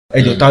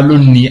ẹjọ ta ló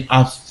ní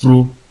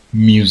afro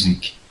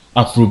music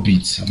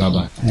afrobeat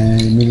bàbá.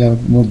 mi la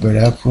mo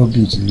bẹ̀rẹ̀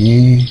afrobeat ní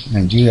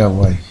Nàìjíríà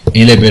wáyé.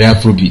 èyí lè bẹ̀rẹ̀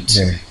afrobeat.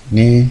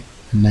 ní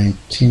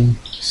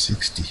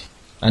 1960.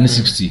 ní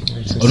 60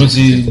 ọdún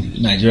tí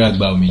Nàìjíríà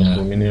gba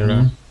òmìnira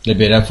lè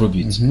bẹ̀rẹ̀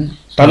afrobeat.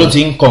 ta ló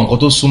ti ń kọ nǹkan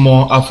tó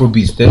súnmọ́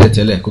afrobeat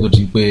tẹ́lẹ̀tẹ́lẹ̀ kó tó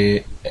di pé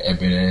ẹ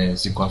bẹ̀rẹ̀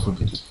sí kọ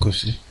afrobeat.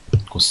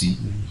 kò sí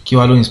kí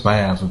wàá ló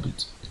inspire afrobeat.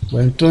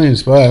 wẹ́n tó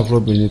inspire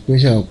afrobeat ni pé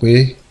ṣàwọn pé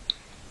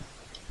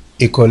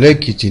Ìkọ̀lẹ́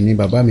Èkìtì ni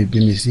bàbá mi bí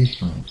mi sí.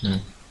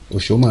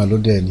 Òṣòmà ló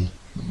dẹ̀ ni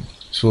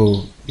so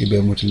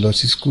ibẹ̀ mo ti lọ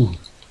sí school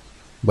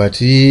gbà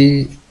tí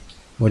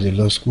mo lè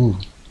lọ school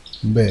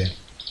bẹ́ẹ̀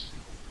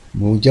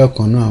mo jẹ́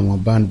ọ̀kan náà àwọn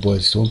band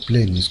boys tó ń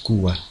play ní school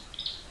wa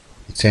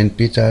St.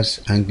 Peter's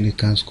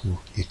Anglican School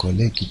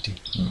Ìkọ̀lẹ́ Èkìtì.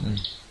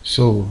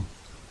 So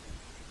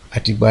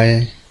àtìgbà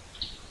yẹn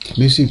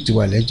music ti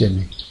wà lẹ́jẹ̀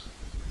mi.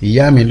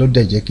 Ìyá mi ló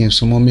dẹ̀ jẹ́ kí n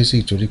súnmọ́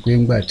music torí pé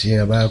ńgbà tí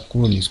a bá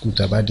kúrò ní school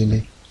tá a bá délé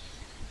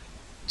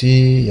tí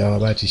ìyá wa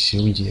bá ti ṣe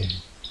oúnjẹ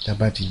tá a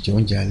bá ti jẹ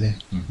oúnjẹ alẹ́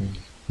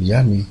ìyá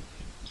mi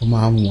ó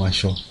máa ń mú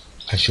aṣọ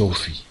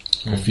òfì.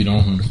 òfì náà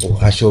hùn.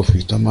 aṣọ òfì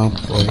tó máa ń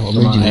fọ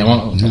méjì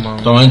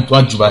tó máa ń wá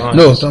jù báyìí.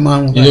 no tó máa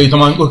ń ilé tó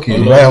máa ń gòkè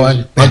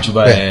wá jù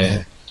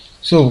báyìí.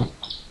 so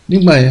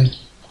nígbà yẹn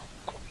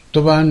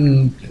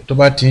tó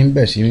bá ti ń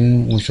bẹ̀ sí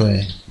oṣù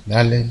yẹn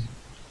lálẹ́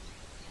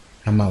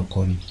a máa kọ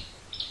ni.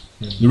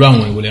 irú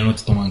àwọn ìwòlẹ̀ ẹran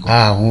tí tó máa ń kọ.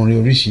 àwọn orin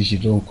oríṣiríṣi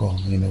ló ń kọ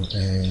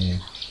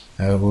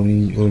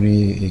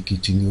orin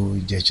Èkìtì ni o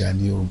Ìjẹ̀ṣà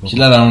ni o. ṣé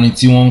lára orin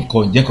tí wọ́n ń kọ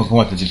ìjẹ́ kankan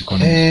wà tẹ̀sí fi kọ́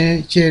ni.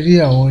 ṣe rí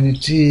àwọn orin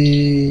tí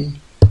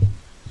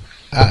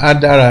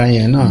adára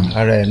yẹn náà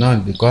ara ẹ̀ náà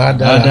bìkọ́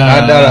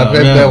adára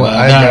fẹ́fẹ́ wà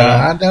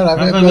adára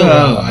fẹ́fẹ́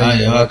wà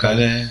ayẹ̀wò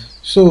kalẹ̀.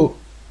 so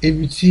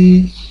ibi tí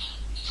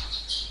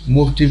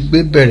mo ti gbé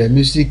bẹ̀rẹ̀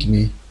music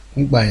mi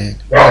nígbà yẹn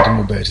nígbà tí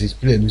mo bẹ̀rẹ̀ sí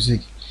play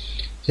music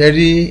ṣe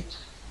rí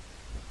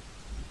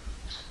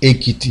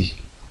Èkìtì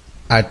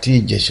àti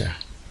Ìjẹ̀ṣà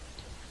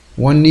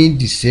wọ́n ní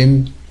the same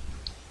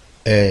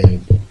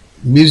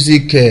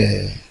music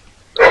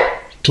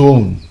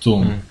tone.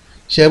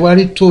 ṣe wá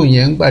rí tone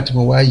yẹn nígbà tí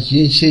mo wá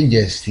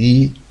ṣèǹjẹ̀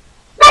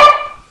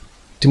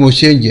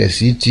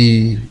sí ti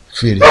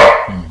fèrè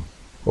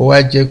ó wá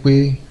jẹ́ pé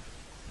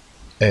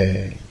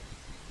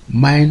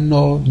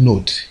minor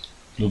note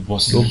ló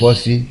bọ́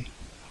sí.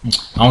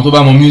 àwọn tó bá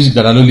mọ music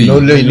dáadáa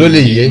ló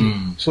lè yé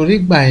sórí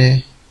gbà yẹn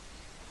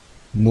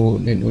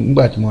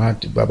nígbà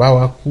tí bàbá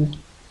wa kú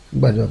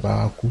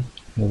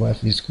mo bá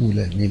fi school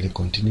ẹ̀ ní ilé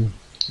continue.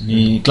 ní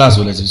class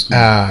wo lẹ ti school.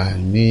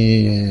 ní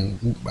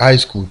high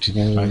school tí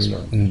mo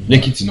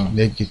lẹ́kìtì náà.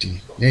 lẹ́kìtì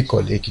ní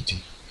Ìkọ̀lẹ́ Èkìtì.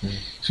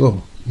 so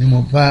ni mo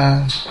bá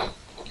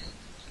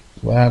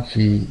wá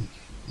fi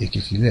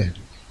Èkìtì lẹ̀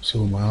so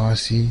máa wá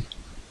sí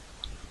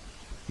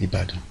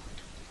Ìbàdàn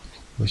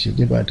mo ṣe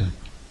dé Ìbàdàn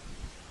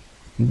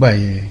nígbà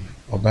yẹn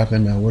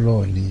Ọbáfẹ́mi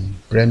Awólọ́wọ̀ ní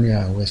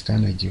premier Western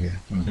Nigeria.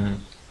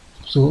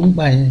 so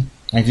nígbà yẹn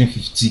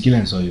 1950 kí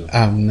lẹ́yìn sọ yìí.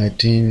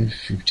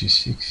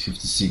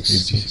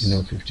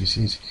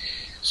 1956.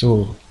 so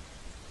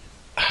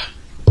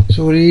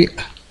sórí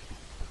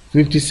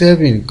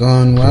 57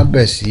 gan wá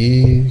bẹ̀ sí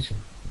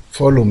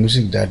follow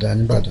music dáadáa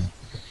nìbàdàn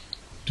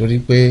torí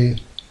pé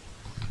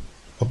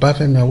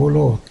Ọbáfẹ́mi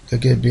Awólọ́wọ̀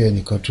gẹ́gẹ́ bí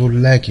ẹnìkan tó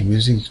like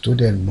music tó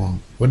dẹ̀ mọ̀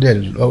ó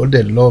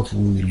dẹ̀ love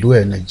ìlú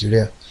ẹ̀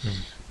Nàìjíríà.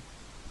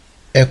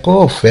 ẹ̀kọ́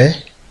ọ̀fẹ́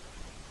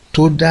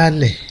tó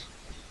dálẹ̀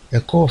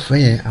ẹ̀kọ́ ọ̀fẹ́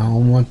yẹn àwọn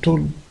ọmọ tó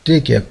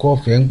take ẹ̀kọ́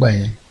ọ̀fẹ́ ń gbà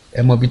yẹn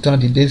ẹ mọ ibi tán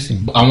ti dé sí.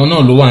 àwọn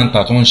náà ló wà ń ta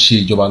tó ń ṣe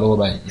ìjọba lọ́wọ́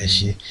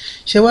báyìí.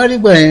 ṣe wá rí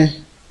gbà yẹn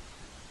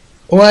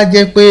ó wá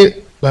jẹ́ pé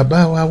bàbá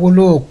wa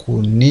Awólọ́wọ̀ kò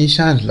ní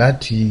chance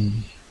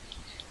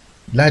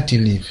láti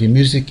lè fi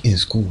music in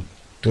school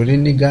torí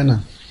ní Ghana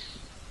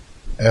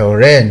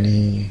ọ̀rẹ́ ẹ̀ ní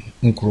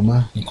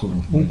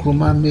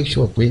Nkrumah make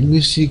sure pé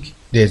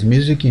there's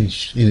music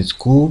in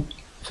school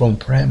from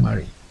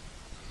primary.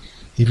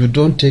 If you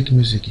don't take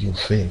music you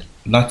fail.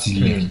 láti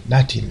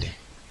ilẹ̀.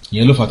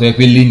 ìyẹn ló fàtọ́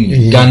pé lẹ́nu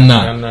Ghana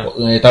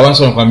tàwa ń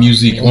sọ̀rọ̀ nípa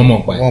music wọ́n mọ̀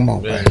pa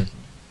ẹ̀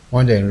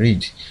wọ́n dẹ̀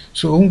read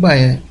so ń gbà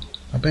yẹn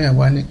abẹ́yẹn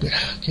wá ní pé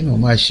kí ni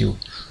wọ́n máa ṣe o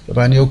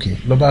lọ́ba ní òkè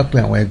lọ́ba pé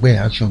àwọn ẹgbẹ́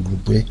action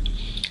group pé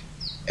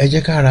ẹ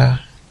jẹ́ ká ra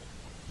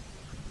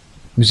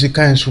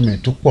musical instrument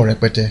tó pọ̀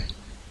rẹpẹtẹ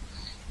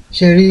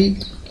ṣe rí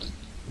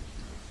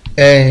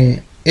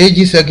AG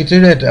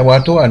secretariat àwa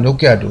tó wà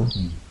lókè àdó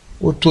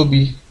ó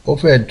tóbi ó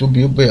fẹ́ tóbi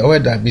ó fẹ́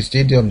dàbí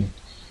stadium ni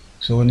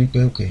so ó ní pé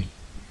òkè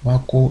wọ́n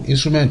kó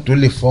instrument tó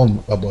lè form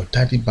about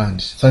 30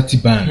 bands.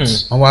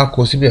 wọ́n wá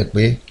kó síbẹ̀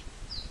pé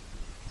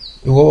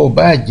ìwọ ò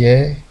bá jẹ́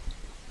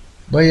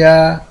bóyá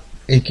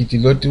Èkìtì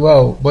ló ti wá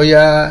o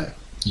bóyá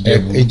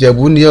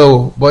Ìjẹ̀bú ni o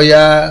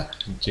bóyá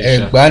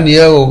Ẹ̀gbá ni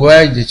o bóyá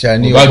Ìjẹ̀ṣà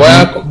ni o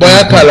bóyá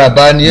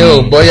Calabar ni o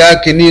bóyá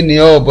Kini ni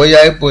o bóyá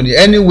Ibo ni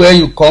anywhere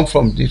you come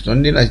from this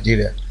ní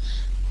Nigeria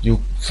you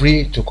free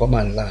to come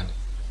and learn.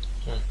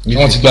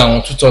 wọ́n ti gba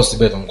àwọn tutors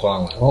síbẹ̀ tó ń kọ́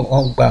àwọn.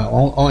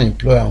 wọ́n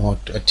employ àwọn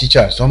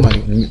teachers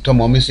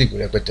tọmọ music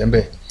rẹpẹtẹ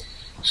mbẹ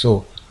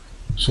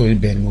so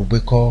ibẹ̀ ni mo gbé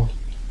kọ́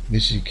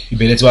music.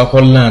 ìbẹ̀rẹ̀ tí wàá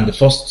kọ́ land the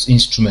first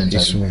instrument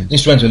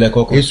instrument olè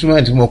kọ́kọ́.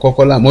 instrument mo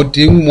kọ́kọ́ land mo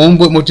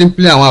ti ń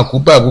play àwọn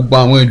àkúbà gbogbo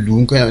àwọn ìlú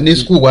nǹkan ní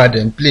school wa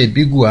dem play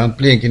bigu and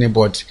play kini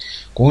but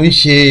kò ń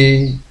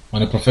ṣe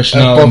on a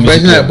professional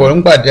but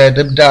nígbà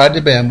dáa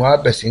débẹ̀ yẹn mo wá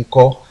bẹ̀ sí ń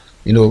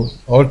kọ́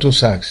alto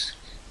sax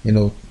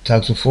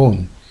saxophone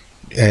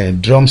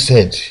drum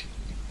set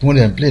mo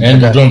dem play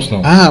drums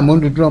now. mo ń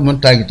du drum mo ń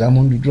ta guitar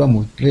mo ń du drum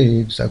mo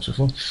play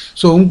saxophone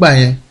so ń gbà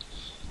yẹn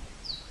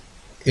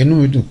inú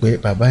mi dùn pé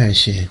bàbá yẹn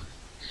ṣe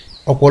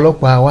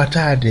ọ̀pọ̀lọpọ̀ àwa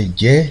tá a dẹ̀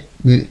jẹ́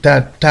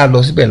tá a lọ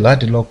síbẹ̀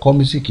láti lọ kọ́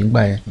mísíkì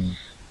ńgbà yẹn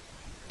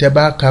tẹ́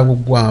bá ka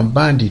gbogbo àwọn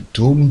báǹdì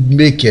tó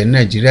make ẹ̀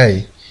Nàìjíríà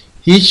yìí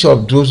each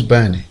of those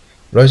band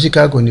lọ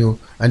Chicago ni o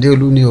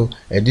Adéolú ni o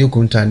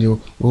Ẹ̀dínkùntà ni o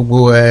gbogbo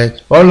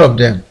all of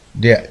them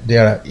they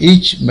are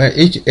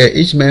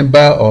each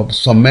member of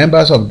some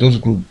members of those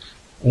group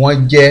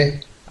wọ́n jẹ́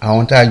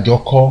àwọn tá a jọ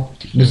kọ́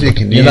music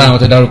ní nílá àwọn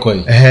tó dárúkọ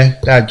yìí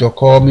tá a jọ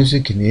kọ́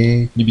music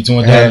ní níbi tí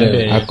wọ́n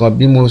dálẹ̀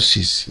Àkànbí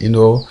Moses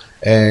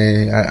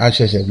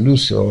Àṣẹ̀ṣẹ̀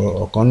blues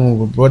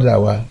ọ̀kanú brother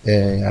wa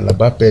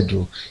Alaba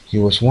Pedro he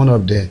was one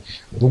of them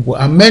gbogbo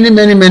and many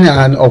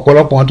and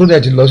ọ̀pọ̀lọpọ̀ wọn tó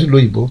dẹ̀ ti lọ sí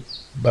lóyìnbó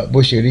bó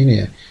ṣe rí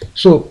nìyẹn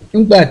so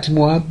nígbà tí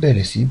mo wá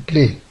bẹ̀rẹ̀ sí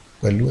play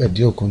pẹ̀lú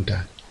Ẹ̀dínkùntà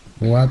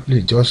mo wá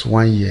play just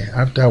 1 year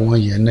after 1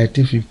 year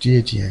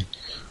 1958 yẹn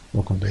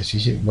mo kàn bẹ̀rẹ̀ sí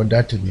ṣe mo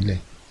dá tèmi lẹ̀.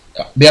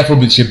 bí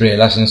Afrobeat ṣe bẹ̀rẹ̀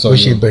láti ń sọ yìí. ó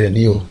ṣe bẹ̀rẹ̀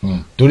ní o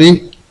torí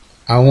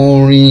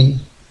àwọn orin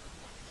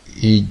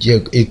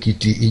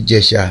Èkìtì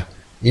Ìjẹ̀ṣà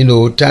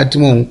tá tí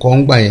mò ń kọ́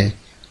ń gbà yẹn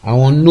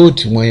àwọn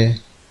nóòtì wọn yẹn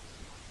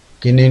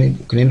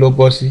kíní ló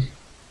bọ́ sí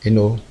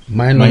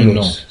minor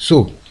notes so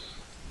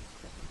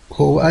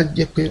kó wá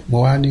jẹ́ pé mo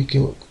wá ní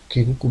kí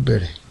n kúkú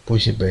bẹ̀rẹ̀ bó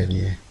ṣe bẹ̀rẹ̀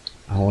nìyẹn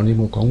àwọn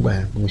onímọ̀ kan ń gbà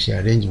yẹn bó ṣe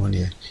arrange wọn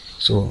nìyẹn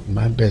so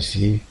máa bẹ̀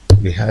sí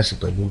rehearse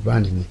pẹ̀lú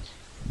band mi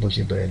bó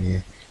ṣe bẹ̀rẹ̀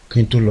nìyẹn kí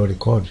n tó lọ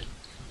record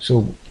so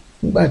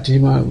nígbà tí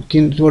kí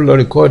n tó lọ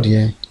record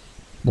yẹn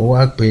mo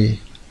wá pe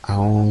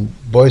àwọn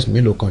boys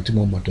mélòó kan tí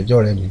mo mọ̀ tó jẹ́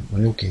ọ̀rẹ́ mi mo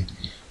ní òkè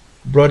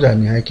brother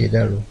mi Ike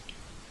Daro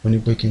ó ní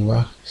pé kí n wá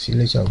sí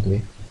Iléṣà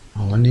pé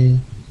àwọn ní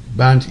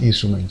band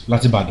instrument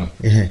láti Ìbàdàn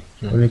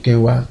ó ní kí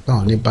n wá pé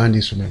àwọn ní band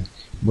instrument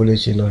bó lè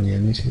ṣe lọ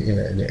nìyẹn ní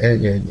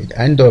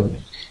end of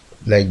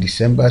like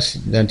December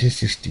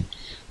 1960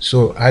 so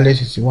alẹ́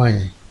 61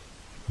 yẹn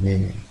ni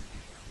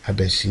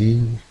abẹ̀sí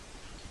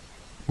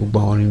gbogbo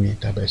àwọn orin mi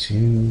tàbẹ̀sí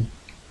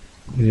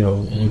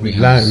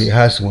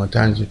rehearse one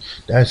time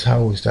that's how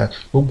we start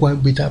gbogbo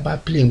ẹgbẹ́ tá a bá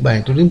play ngbà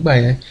yẹn torí ngbà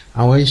yẹn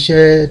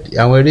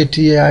àwọn eré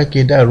tí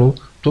Ike Daro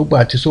tó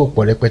gbà tí so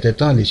pọ̀ rẹpẹtẹ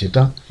tán lè ṣe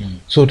tán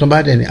so tó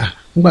bá dẹ̀ ni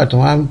ngbà tó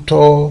wá ń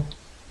tọ́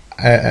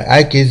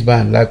Ike's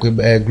band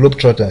lápẹ́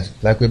Globetrotters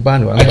lápẹ́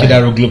band wa. Ike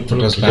Daro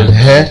Globetrotters band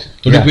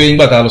torí pé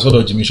nígbà tá a lọ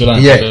sọ́dọ̀ Jimmy Shola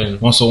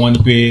wọ́n sọ wọ́n ní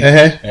pé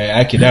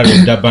Ike Daro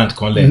dá band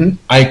kan lẹ̀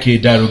Ike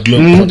Daro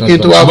Globetrotters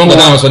band ṣùgbọ́n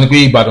gbọ́dọ̀ àwọn sọ ni pé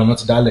Ìbàdàn náà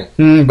ti dálẹ̀.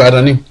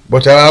 Ìbàdàn ni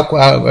but a kò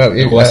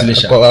wá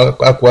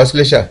sí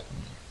Iléṣà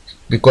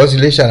because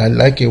Iléṣà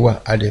láìké wà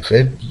a lè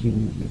fẹ́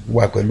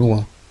wà pẹ̀lú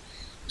wọn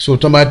so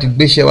tó bá ti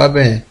gbéṣẹ́ wá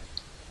bẹ́ẹ̀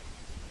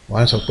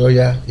wọ́n á sọ pé ó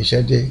yá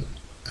iṣẹ́ dé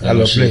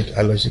alọ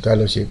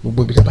ṣe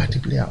gbogbo ibi tá a bá ti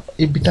play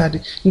ibi tá a dé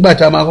nígbà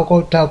tá a máa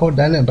kọ́kọ́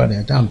dálẹ̀ Ìbàdàn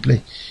yẹn tá à ń play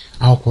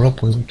àwọn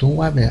ọ̀pọ̀lọpọ̀ ibi tó ń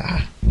wá bẹ́ẹ̀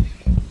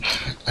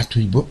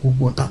àtòyìnbó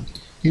gbogbo náà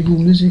irú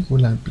music wo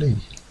là ń play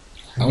yìí.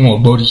 àwọn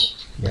ọ̀gbọ́rí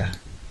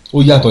ó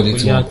yàtọ̀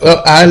létí wọn.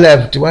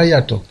 highlife tí wàá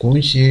yàtọ̀ kò ń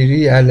ṣe rí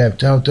highlife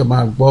tí wọ́n tó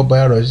máa gbọ́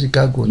báyọ̀ rọ̀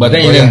Chicago.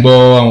 gbàtẹ́yìn lè ń gbọ́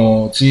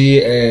àwọn tí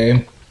ń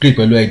pè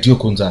pẹ̀lú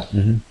Ẹ̀dínkùntà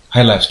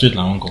highlife straight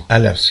làwọn kan.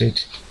 highlife straight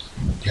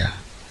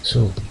so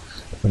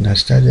when I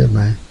started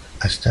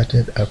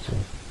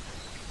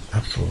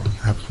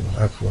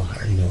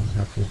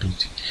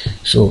Afrobeat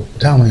so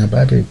táwọn èèyàn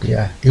bá bẹ̀rẹ̀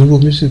pé irú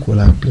music wo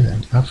la ń play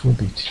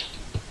Afrobeat.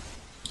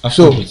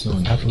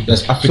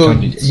 That's African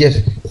beats. Yes,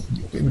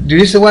 the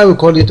reason why I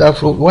call it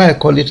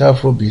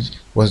Afrobeat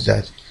was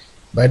that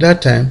by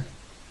that time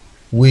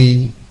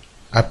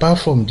apart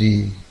from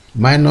the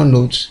minor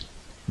notes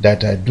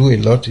that I do a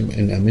lot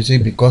in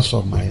music because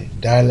of my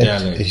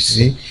dialect. You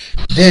see,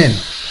 then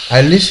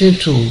I listen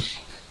to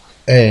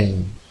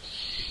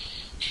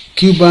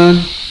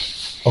Cuban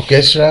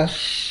orchestra,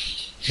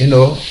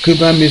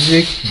 Cuban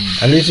music.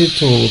 I listen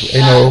to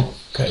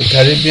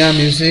Caribbean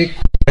music.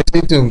 I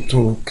listen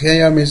to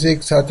Kenya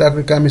music, South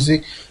Africa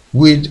music,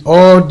 with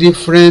all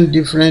different.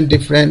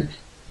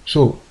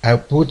 So I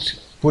put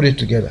it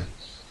together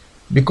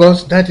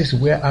because that is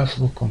where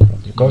Afro comes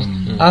from. Because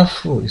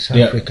Afro is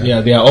African.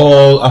 Yeah, they are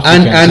all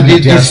African. And the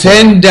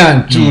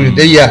descendant to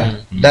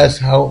that's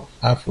how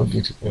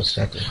Afrobeat was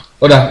started.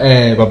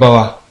 Ọ̀dà bàbá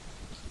wa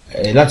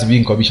láti bí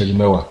nǹkan bí ìṣẹ́jú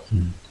mẹ́wàá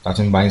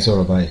láti ń bá yín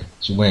sọ̀rọ̀ báyìí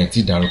ṣùgbọ́n ẹ̀ tí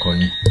ì dárúkọ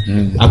yín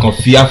a kàn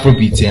fi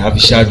Afrobeat yẹn àfi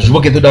ṣáájú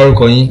ṣùgbọ́n kí ẹ tó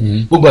dárúkọ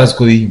yín gbogbo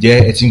àsìkò yìí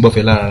jẹ́ ẹ ti ń gbọ́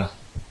Fẹlá rárá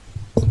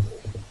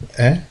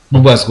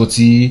gbogbo àsìkò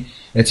tí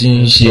ẹ ti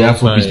ń ṣe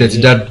Afrobeat ẹ ti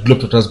dá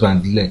Globetrotters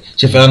band lẹ̀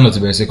ṣé Fẹlá náà ti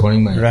bẹ̀rẹ̀ sí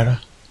kọrin gbà yẹn rárá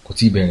kò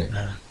tí ì bẹ̀rẹ̀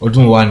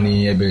ọdún wa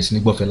ni ẹ bẹ̀rẹ̀ sí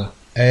ní gbọ́ Fẹlá.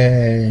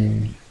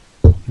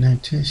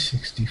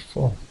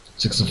 1964.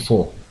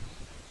 64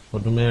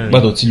 ọdún mẹ́rin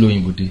gbàdọ̀ tí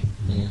lóyìnbó dé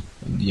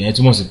ìyẹn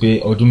túmọ̀ sí pé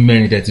ọdún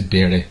mẹ́rin tẹ́ ti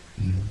bẹ̀rẹ̀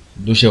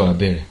ló ṣẹ̀ wá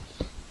bẹ̀rẹ̀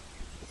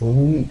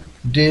òun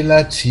dé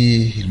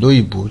láti ìlú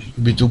òyìnbó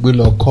ibi tó gbé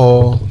lọ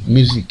kọ́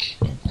music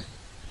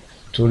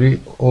torí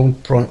òun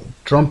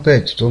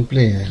trumpet tó ń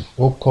play yẹn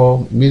ó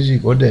kọ́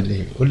music ó dẹ̀ lè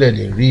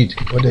read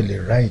ó dẹ̀ lè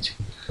write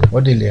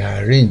ó dẹ̀ lè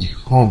arrange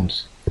horns.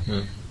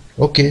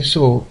 Ok,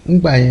 so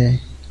ngbà yẹn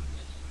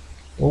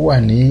ó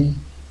wà ní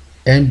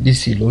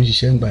NBC ló ń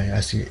ṣiṣẹ́ ngbà yẹn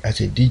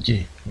as a DJ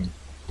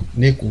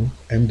n'Èkó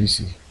NBC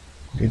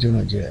Radio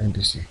Nigeria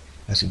NBC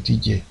as a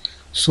DJ.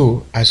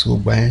 So àsìkò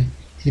gbà yẹn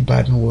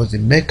Ìbàdàn was the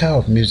mecca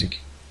of music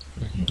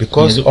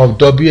because of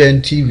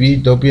WNTV,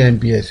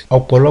 WNBS.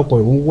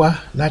 ọ̀pọ̀lọpọ̀ wọ́n wá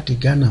láti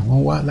Ghana,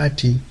 wọ́n wá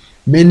láti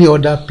many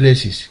other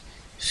places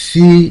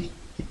sí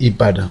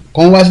Ìbàdàn,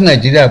 kàn wá sí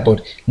Nigeria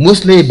but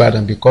mostly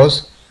Ìbàdàn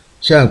because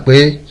ṣe à ń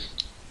pé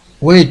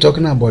when you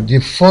talking about the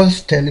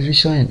first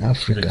television in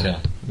Africa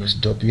was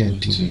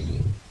WNTV,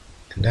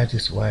 and that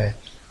is why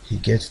he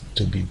gets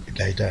to be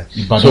like that.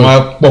 Ìbàdàn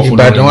wa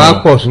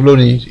pọ̀ fún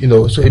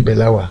lónìí, so ibẹ̀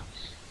la wà,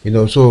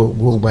 so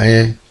gbogbo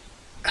yẹn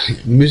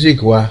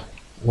music wa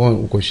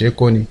wọn kò ṣe é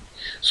kó ni.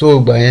 So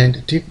gbà yẹn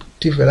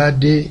tí Fẹlá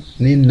dé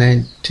ní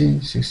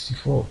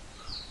 1964,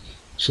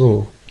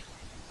 so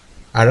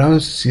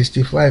around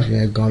 65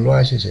 yẹn gan ló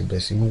wá ṣẹ̀ṣẹ̀ bẹ̀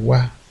sí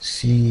wá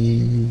sí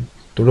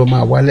tóró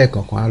máa wálẹ̀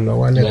kankan á lọ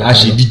wálẹ̀ kankan. a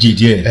ṣe díje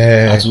díẹ̀.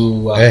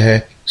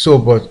 So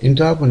but n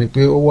tó happen ni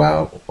pé ó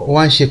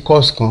wá ń ṣe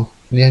course kan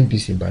ní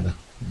NBC Ìbàdàn,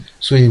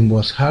 so he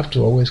must have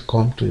to always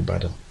come to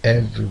Ìbàdàn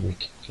every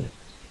week.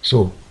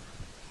 So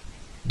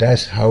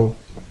that's how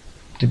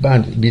the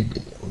band,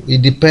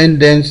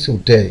 Independence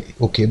Hotel,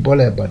 okay,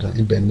 Bola Ìbàdàn,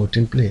 ibẹ̀ ni mo ti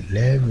ń play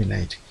every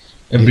night.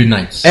 Every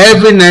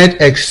night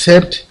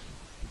except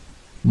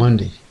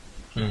Monday.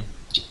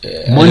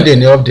 Monday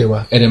ni off day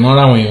wa. Ẹ dẹ̀ máa ń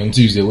rí àwọn èèyàn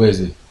Tuesday,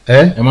 Wednesday.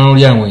 Ẹ máa ń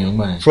rí àwọn èèyàn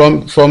gbà yẹn.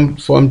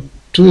 From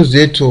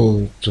Tuesday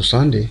to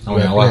Sunday.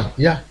 Àwọn èèyàn wà.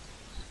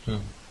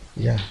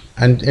 Yeah.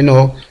 And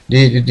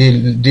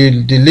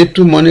the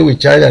little money we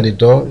charge at the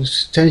door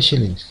is 10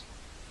 shillings.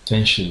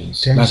 10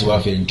 shillings. That's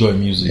why I enjoy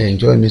music.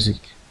 Enjoy music.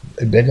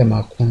 Better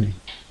makuni.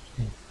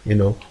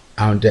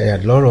 And there are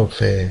a lot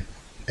of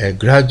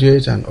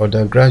graduates and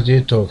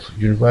undergraduates of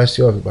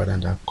University of Ibadan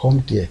that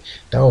come there.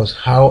 That was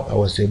how I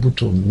was able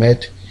to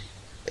meet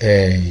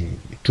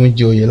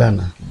Tunji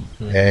Oyelana,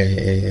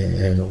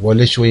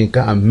 Wole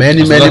Soyinka, and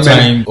many.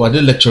 Time, were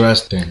they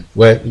lecturers then?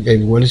 Well,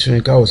 Wole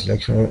Soyinka was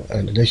lecturer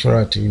at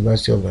the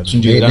University of Ibadan.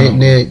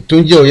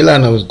 Tunji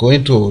Oyelana was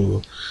going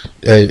to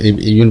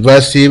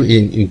university,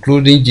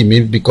 including Jimmy,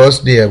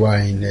 because they were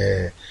in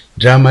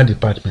drama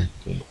department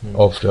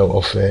of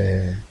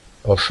University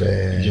of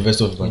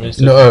Ibadan.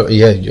 No,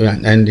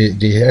 and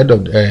the head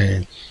of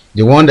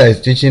the one that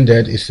is teaching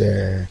that is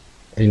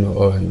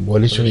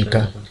Wole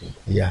Soyinka.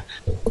 Yeah,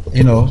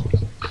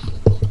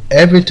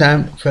 every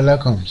time Felá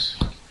comes,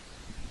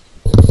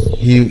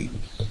 he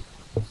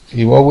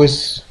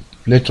always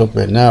play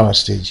trumpet now on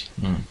stage.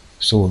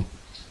 So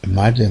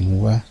imagine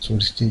who so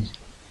the stage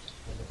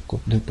go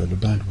play pẹ̀lú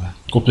band wa.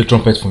 Go play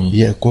trumpet for me.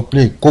 Yeah, go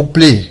play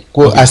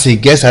okay. As a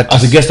guest artist.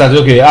 As a guest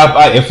artist, okay.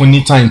 I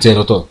need time to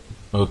lot.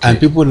 Okay. And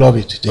people love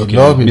it. They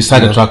love it.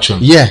 Beside attraction.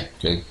 Yeah.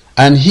 Okay.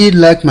 And he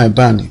liked my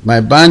band. My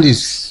band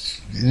is,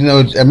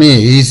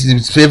 he's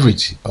his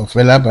favorite of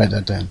Felá by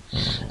that time.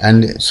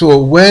 And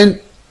so when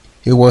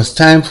it was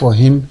time for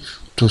him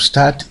to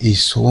start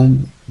his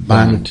own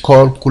band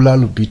called Kula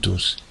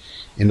Lubitos,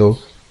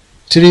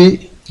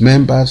 3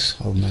 members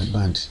of my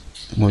band,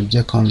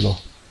 Moje Konlo,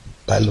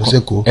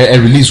 Baloseko. A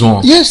release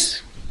one?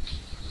 Yes.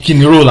 Kí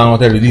ni role àwọn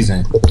tẹ́ release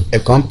yẹn?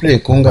 Ẹ̀kan play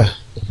conga,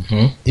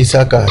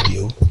 Isaka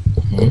Adio.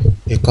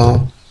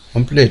 Ẹ̀kan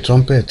play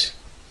trumpet,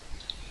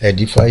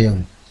 Eddie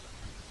Fayem.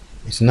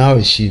 It's now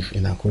a chief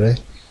in Akure.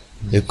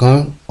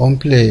 Ẹ̀kan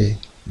play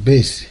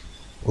bass,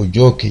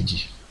 Ojo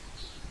Keji.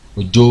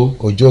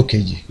 Ojo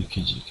Keji.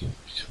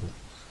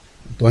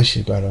 Bunch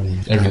of Baroni.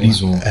 A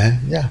release one.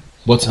 Yeah.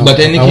 But and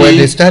when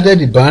they started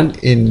the band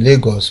in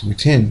Lagos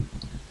with him,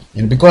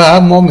 and because I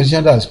have more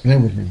musicians that was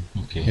playing with me,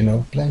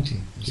 plenty.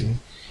 You see,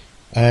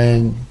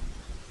 and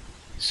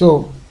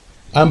so,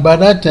 and by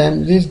that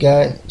time, this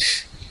guy,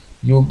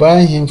 you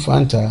buy him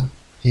Fanta,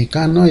 he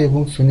cannot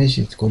even finish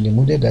it.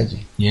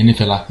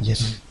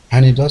 Yes.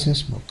 And he doesn't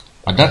smoke.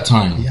 At that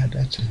time? Yeah, at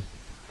that time.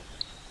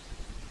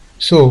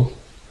 So,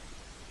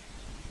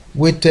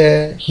 with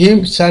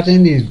him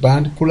starting his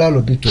band, Kula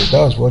Lobito,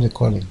 that was what they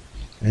call him.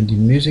 And the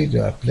music they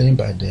were playing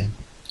by then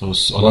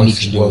was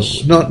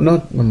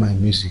not my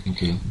music,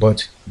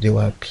 but they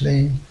were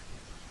playing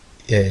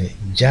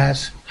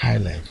jazz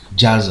highlife.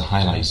 Jazz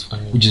highlife,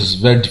 which is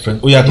very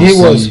different. He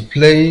was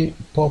playing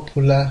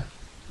popular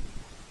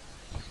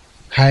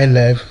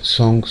highlife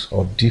songs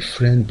of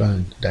different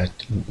band that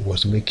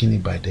was making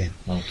it by then.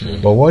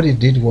 But what he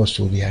did was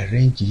to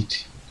rearrange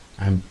it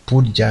and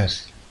put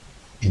jazz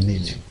in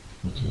it.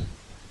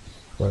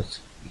 But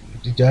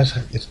it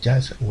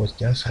was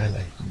just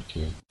highlight.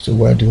 So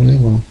we're the only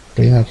one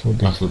playing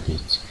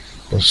Afrobeat.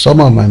 But some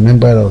of my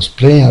members that was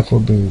playing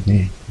Afrobeat with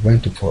me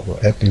went to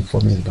help him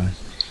form his band.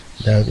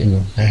 That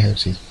that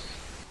helps it.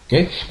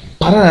 Okay.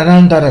 Mi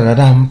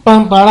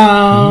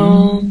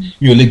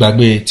ò lè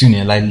gbàgbé tune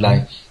yẹn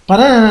láíláí.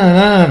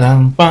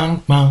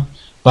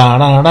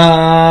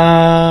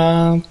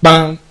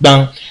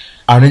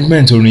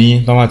 arrangement orin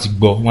yín bá wà ti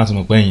gbọ́ wọ́n ti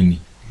mọ̀ pé ẹ̀yin ni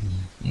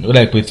ó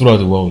dà pé throughout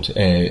the world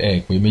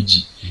pé méjì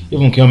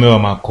even kí wọ́n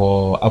mẹ́wàá máa kọ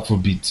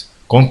afrobeat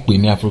kàn pè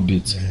ní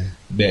afrobeat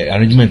bẹ́ẹ̀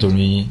arrangement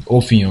orin yín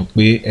ó fi hàn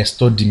pé ẹ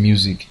study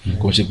music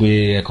kò ń ṣe pé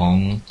ẹ kàn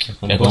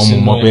mú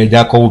mọ́ pé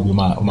ẹja kọ́wọ́ bí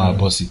ó máa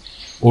bọ́ sí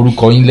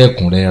orúkọ yín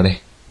lẹ́kùnrẹ́rẹ́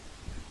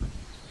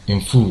in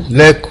full.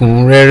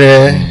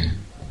 lẹ́kùnrẹ́rẹ́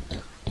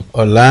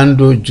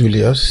Orlando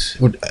Julius,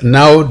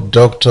 now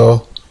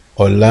Dr.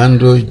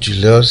 Orlando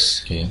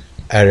Julius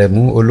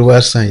Aremu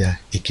Olúwasànyà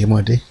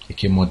Ekemode.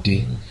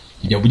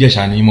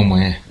 Ìjẹ̀bú-Jẹ̀ṣà ni mọ̀mọ́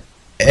yẹn.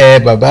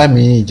 Bàbá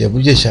mi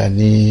Ìjẹ̀bú-Jẹ̀ṣà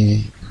ni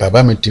bàbá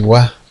mi ti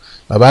wá.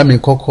 Bàbá mi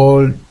kọ́kọ́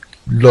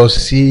lọ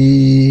sí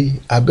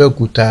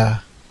Abẹ́òkúta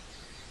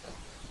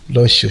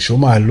lọ ṣoṣo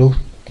màálù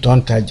tó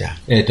ń tajà.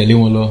 Ẹ tẹ̀lé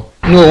wọn lọ.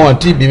 ní wọn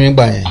tí bí mi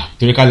gbà yẹn.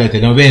 Torí ká lẹ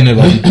tẹ̀lé wọn bẹ́ẹ̀ náà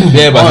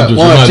bẹ́ẹ̀ bá ti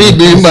jòṣó màálù. wọn tí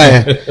bí mi gbà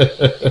yẹn.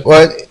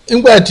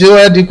 nígbà tí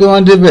wọ́n di pé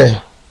wọ́n débẹ̀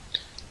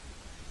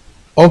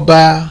ọba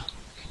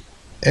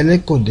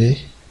Ẹlẹ́kọ̀dé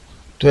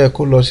tó yẹ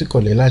kó lọ sí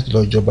Ìkọ̀lé láti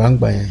lọ jọba ń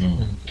gbà yẹn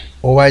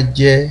ó wá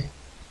jẹ́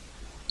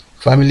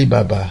family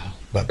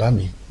bàbá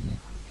mi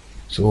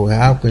so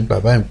a pe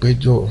bàbá mi pé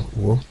jọ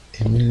wo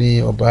èmi ní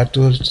ọba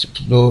tó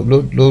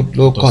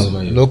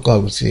ló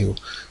kàn sí o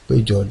pé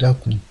jọ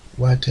dákun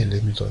wá tẹ̀lé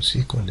mi lọ sí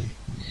Ìkọ̀lé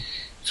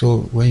so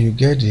when you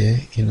get there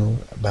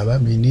bàbá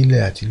mi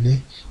nílẹ̀ àtìlé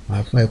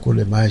màá fún ẹ kó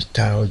lè máa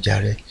ta ọjà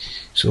rẹ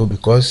so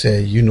because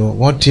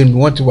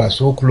wọ́n ti wà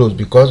so close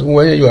because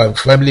when you are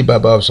family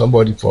baba of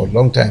somebody for a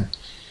long time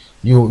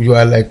you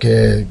are like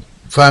a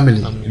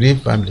family, real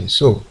family.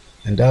 So,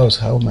 and that was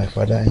how my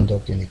father ended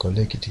up in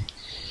Ìkọ̀lé Èkìtì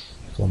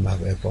from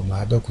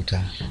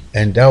Abẹ́òkúta,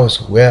 and that was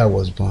where I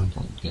was born.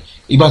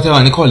 Ìgbà tẹ́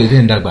wà ní Ìkọ̀lé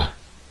tẹ́ ń dàgbà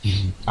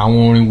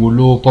àwọn orin wo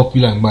ló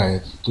popular ńgbà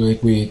yẹn tó yẹ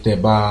pé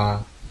tẹ́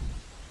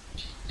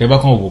bá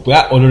kàn wò pé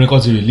olórin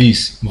kan ti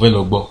release mo fẹ́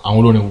lọ gbọ́ àwọn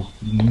olórin wo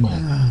nígbà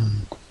yẹn.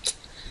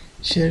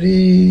 ṣe rí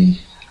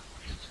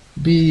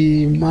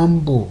bíi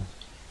mambo.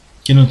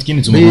 kí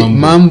ni tó mọ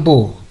mambo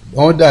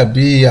wọ́n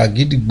dàbí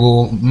àgídìgbò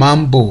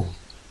mambo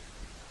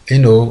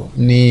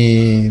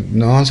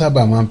ni wọ́n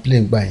sábà máa ń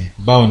play gbà yẹn.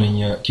 báwo ni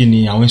kí ni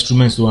àwọn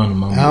instruments tó wà nù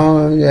mambo.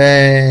 àwọn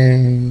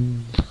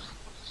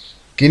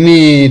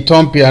kíní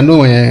tom piano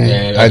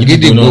yẹn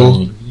àgídìgbò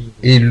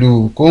ìlù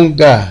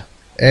kóńgà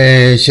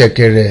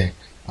ṣẹ̀kẹ̀rẹ̀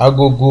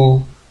agogo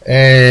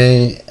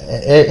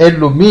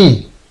ẹlòmíì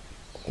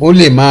ó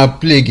lè máa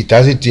play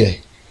guitar sí tiẹ̀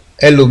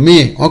ẹlòmíì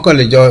wọn kàn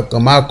lè jọ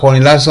kàn máa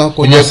kọrin lásán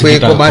kó jẹ́ pé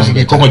kó má sí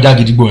guitar kọ́kọ́ já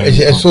gidigbo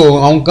ẹ̀ so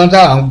àwọn kan tá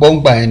à ń gbọ́ ń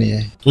gbà yẹn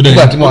nìyẹn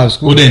nígbà tí mo wà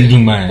school ó dẹ̀ ń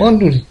dùn gbà yẹn ó ń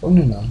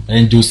dùn náà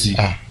ẹ̀ ń jó sí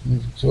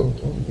so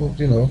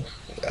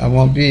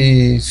àwọn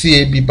bíi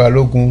CAB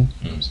Balógun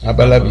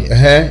Abalabi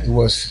he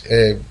was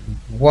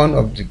one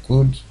of the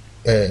good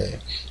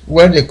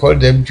what they call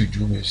them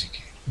juju music.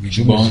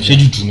 Ṣé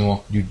jùjú ni wọn.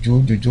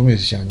 juju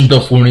musician. nígbà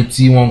fún orin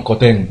tí wọ́n ń kọ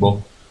tẹ́ ń gbọ́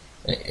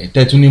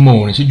tẹ́tún nímọ̀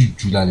orin ṣé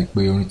jùjú la lè pe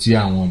orin tí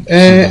àwọn.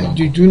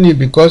 jùjú ni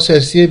because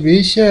CAB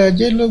iṣẹ́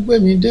ajé ló gbé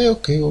mi dé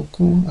òkè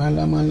òkun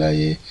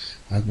alámàláyé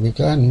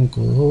àgbékánu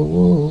kò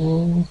owó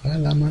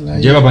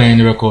alámàláyé. jẹ́ bàbá yẹn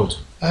ní rẹ́kọ̀dù.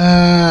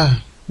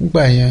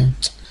 nígbà yẹn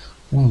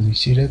wọn ò ní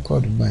ṣe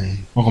rẹ́kọ̀dù gbà yẹn.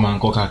 wọ́n kàn máa ń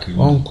kọ káàkiri.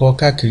 wọ́n ń kọ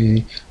káàkiri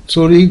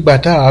torí ìgbà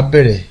táwa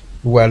bẹ̀rẹ̀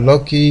we were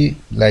lucky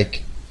like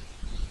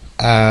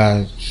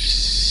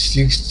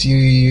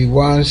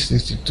 61,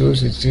 62,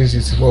 63,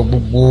 64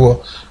 gbogbo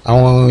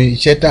àwọn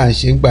iṣẹ́ tá à ń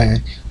ṣe gbà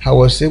yẹn I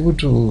was able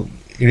to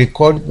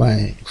record my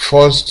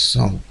first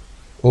song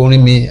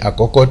orin mi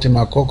àkọ́kọ́ tí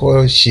màá kọ́kọ́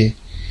ṣe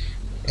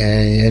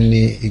ẹ̀yẹn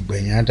ni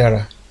ìgbẹ̀yìn á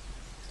dára.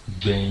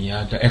 ìgbẹ̀yìn á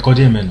dára ẹ̀kọ́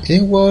díẹ̀ mẹ́nu.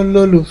 ìwọ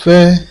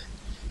olólùfẹ́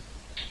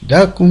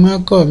dákun má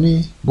kọ̀ mí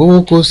bówó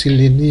kò sì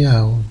lè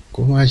níyàwó kó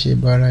má ṣe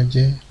bára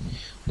jẹ́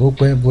bó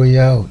pẹ́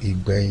bóyá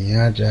ìgbẹ̀yìn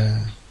á dára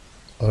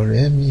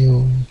ọ̀rẹ́ mi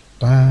ò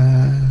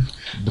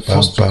The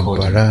first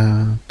recording.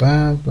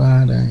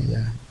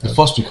 The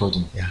first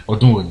recording.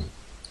 Ọdún wo ni?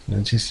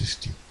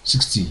 1960.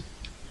 60.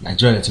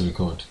 Nigeria let it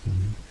record.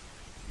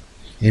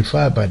 In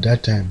fact, by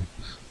that time,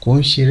 kò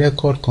ń ṣe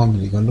record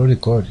company gan ló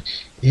record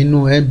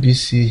inú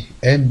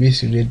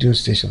NBC radio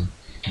station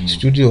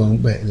studio ń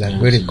gbẹ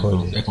làgbé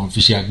record. Ẹ kàn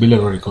fi ṣe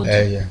àgbélẹ̀rọ record.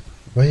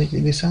 Bọ́yá kí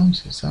ni sound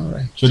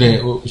right.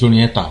 Ṣó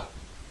ni ẹ ta?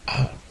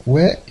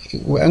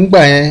 Ń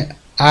gbà yẹn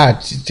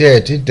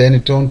àti tẹ́ni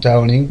tó ń ta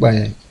orin ń gbà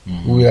yẹn.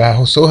 We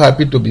are so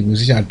happy to be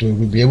musicians to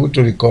be able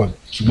to record.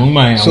 ṣùgbọ́n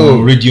gbà yẹn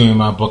àwọn rédíò yẹn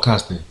máa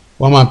broadcast ẹ̀.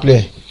 wọ́n máa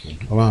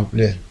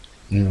play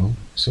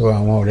so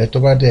àwọn ọ̀rẹ́ tó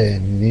bá dẹ̀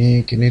ní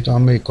kíní tó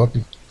ń make copy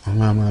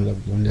wọ́n máa lọ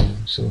gbọ́n lẹ́nu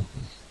so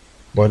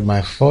but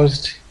my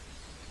first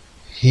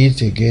hit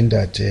again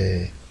that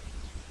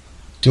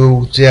tó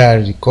tí a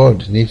record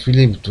ní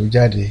film tó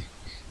jáde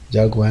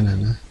Jaguar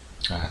Nana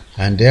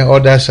and then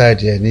other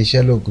side ẹ̀ ní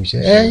iṣẹ́ lóògùn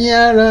iṣẹ́ ẹ̀yin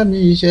ara mi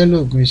iṣẹ́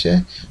lóògùn iṣẹ́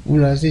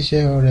múra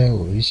síṣẹ́ ọ̀rẹ́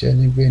ò iṣẹ́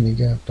nígbẹ́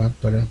nígbà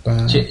pàpàràpà.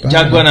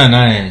 Jaguar Nana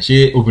ẹ̀ ṣé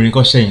obìnrin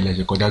kan ṣẹ̀yìn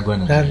lẹ́sẹ̀ kọ Jaguar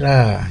Nana. rárá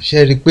ṣe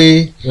rí i pé.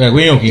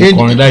 ẹ̀gbẹ́yàn kì í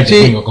kọrin láì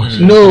jẹ́ pé nǹkan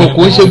kan. no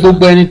kò ṣe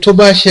gbogbo ẹni tó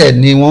bá ṣẹ̀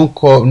ni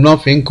wọ́n náà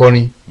fi ń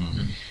kọrin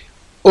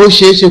ó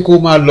ṣeé ṣe kó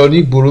máa lọ ní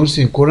ìgboro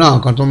sí kó rán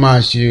àwọn kan tó máa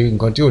ṣe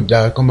nǹkan tí ò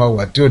dáa kó máa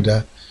wà tí ò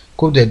dáa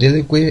kó dẹ̀ délé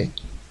pé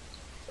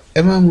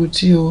ẹ má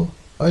mutí o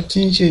ọtí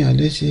ń ṣèyàn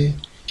léṣe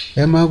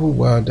ẹ má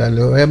hùwà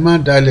ọ̀dàlẹ̀ o ẹ má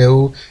dalẹ̀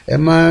o ẹ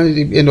má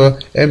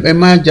ẹ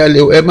má jalè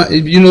o ẹ má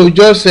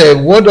just a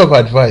word of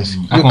advice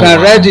you can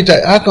write it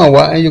akàn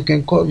wá and you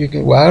can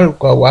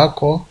wàá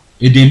kọ́.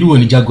 èdè ìlú wo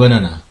ni Jaguar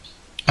Nana.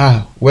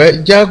 Well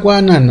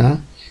Jaguar Nana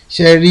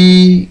ṣe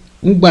rí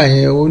ngbà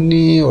yẹn ó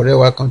ní ọ̀rẹ́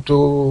wa kan tó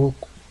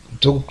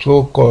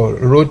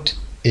wrote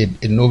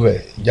a novel.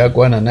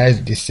 Jaguar Nana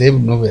is the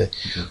same novel.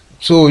 Okay.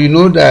 So you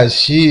know that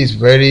she is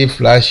very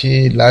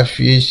flashy,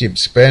 lavish, she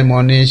spend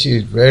money, she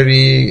is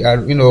very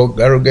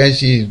arrogant,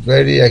 she is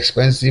very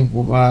expensive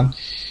woman.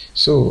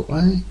 So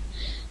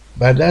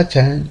by that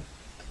time,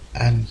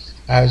 and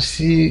I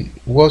see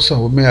what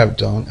some women have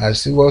done, I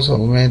see what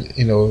some women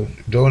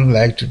don't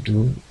like to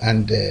do,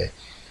 and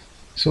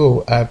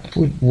so I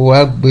put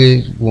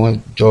gbé wọn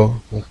jọ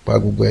pa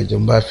gbogbo ẹjọ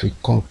n bá fi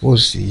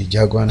compose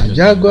Jaguar Nana.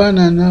 Jaguar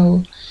Nana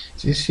o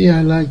sisi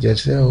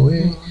alájẹsẹ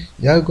òwe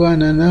Jaguar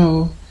Nana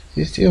o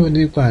sisi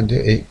onípàdé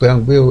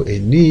ìpẹ́ǹgbé o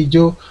èní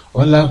ijó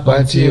ọlá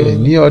pàtí o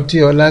èní ọtí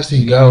ọlá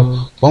sìgá o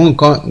pọ́n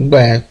nǹkan gbà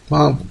yẹn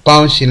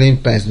pound shilling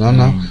pence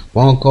nọ́nà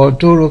pọ́n nǹkan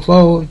tó ro fọ́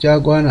o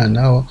Jaguar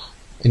Nana o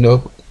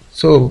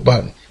so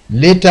but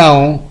later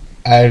on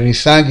I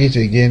resang it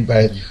again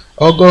by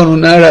ọgọ́rùn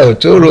náírà ò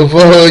tó ro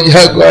fọ́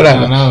Jaguar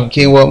Nana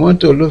kí n wọ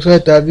mọ́tò ló fẹ́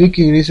tàbí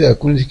kí n rí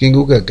sẹ̀kún kí n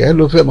gun kẹ̀kẹ́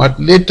ló fẹ́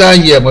later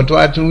yẹ mo tó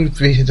wá tún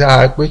fi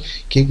sáà pé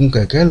kí n gun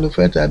kẹ̀kẹ́ ló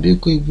fẹ́ tàbí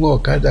kí n gun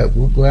ọ̀kadà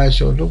gbogbo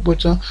aṣọ ló gbó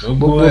tán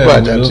gbogbo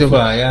bàtà tí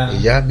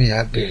ìyá mi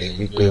á bèrè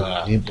wípé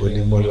níbo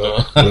ni mo lọ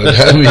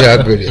ìyá mi á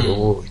bèrè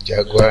owó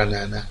Jaguar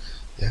Nana.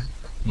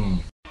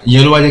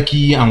 ìyẹn ló wá jẹ́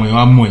kí àwọn èèyàn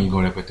á mọ̀ yín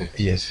gan rẹpẹtẹ.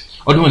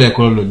 ọdún mọ̀lẹ́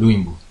ẹ̀kọ́ lọ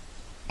lóyìnbó.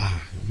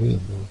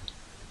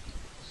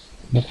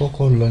 mo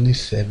kọ́kọ́ lọ ní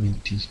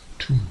 72.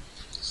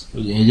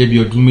 ìyẹn jẹ́ bí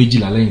ọdún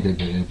 12 lẹ́yìn tẹ́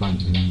bẹ̀rẹ̀ band.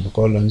 mo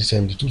kọ́ lọ ní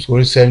 72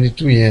 orí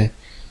 72 yẹn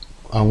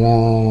àwọn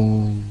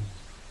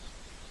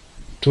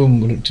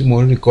tí mo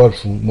record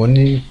fún mo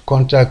ní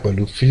contract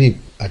pẹ̀lú Philip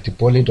àti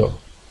Polydor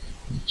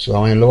so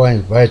àwọn yẹn ló wá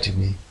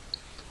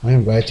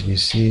invite me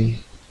sí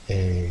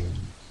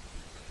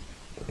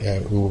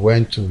we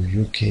went to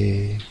UK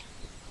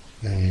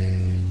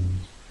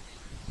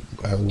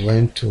we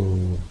went to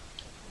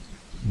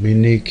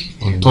Munich,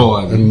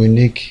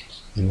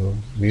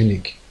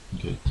 Munich.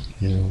 Okay.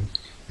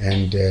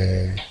 And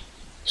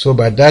so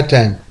by that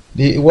time,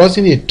 it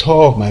wasn't a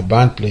tour of my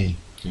band playing.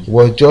 Okay. It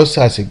was just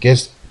as a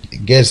guest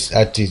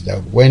artist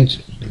that went,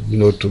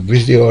 to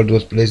visit all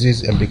those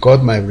places. And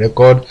because my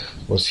record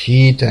was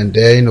hit, and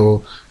then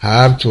I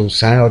have to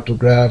sign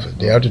autograph,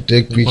 they have to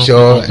take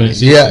picture.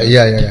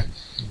 Yeah.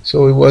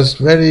 So it was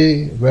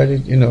very, very,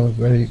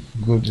 very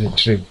good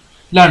trip.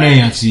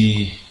 Láàrin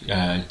àti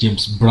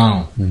James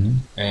Brown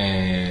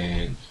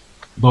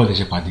báwo lè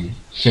ṣe pàdé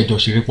ṣẹjọ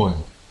ṣeré pọ̀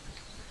yẹn.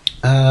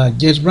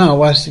 James Brown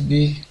wá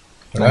síbí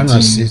around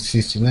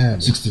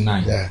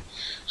 69. Yeah.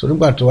 So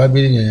nígbà tó wá bí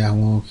yẹn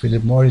àwọn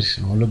Philip Morris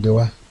àwọn ló gbé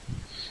wá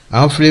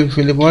àwọn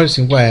Philip Morris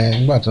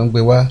nígbà tó ń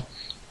gbé wá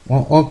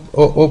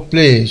ó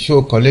play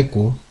show kan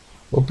lẹ́kọ̀ọ́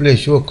ó play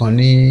show kan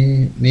ní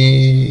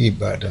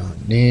Ìbàdàn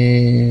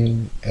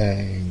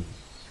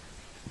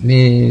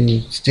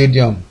ní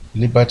stadium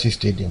Liberty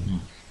Stadium.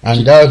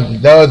 And that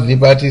was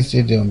Liberty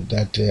Stadium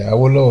that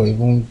Awolowo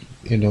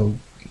even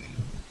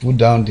put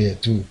down there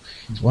too.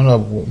 It's one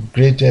of the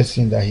greatest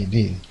things that he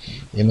did,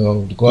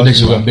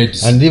 because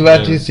and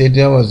Liberty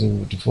Stadium was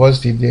the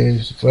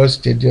first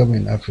stadium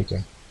in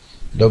Africa.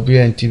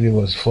 WNTV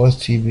was first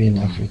TV in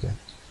Africa.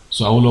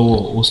 So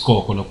Awolowo ó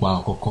score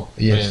ọ̀pọ̀lọpọ̀ àkọ́kọ́.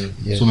 Yes.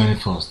 So many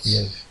firsts.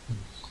 Yes.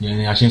 yẹn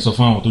ni a ṣe ń sọ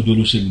fún àwọn tó jó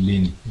olóṣèlú lé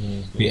ní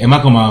pé ẹ má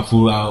kàn máa fo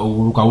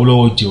orúkọ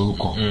Awólọ́wọ̀ jẹ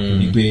orúkọ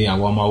ní pé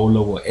àwọn ọmọ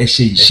Awólọ́wọ̀ ẹ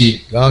ṣe ìṣe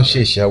láwọn ṣe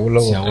ìṣe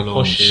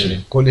Awólọ́wọ̀ ṣe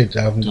kó lè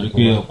ta fún torí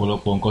pé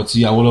ọ̀pọ̀lọpọ̀ nǹkan tí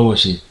Awólọ́wọ̀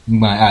ṣe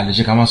nígbà àlè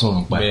ṣe ká má sọ̀rọ̀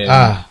nípa ẹ̀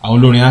àwọn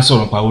olórin á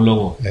sọ̀rọ̀ nípa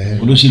Awólọ́wọ̀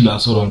olóṣèlú á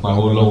sọ̀rọ̀ nípa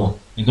Awólọ́wọ̀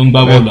ní tó ń gbá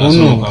bọ́ọ̀lù á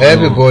sọ̀rọ̀ nípa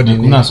Awólọ́wọ̀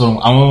ẹ̀kúnnà sọ̀rọ̀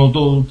àwọn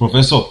tó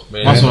professor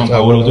má sọ̀rọ̀ nípa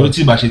Awólọ́wọ̀ torí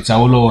tí ìbá ṣe ti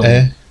Awólọ́wọ̀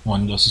wọn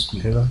ni lọ sí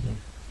school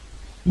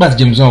nígbà tí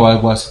James wà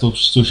wá sí tó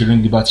ṣeré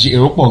ní dìbà ti ṣe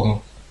èrò pọ̀ gan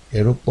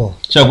èrò pọ̀.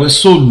 ṣe àpò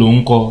soul ló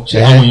ń kọ ṣe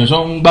àwọn èèyàn ṣe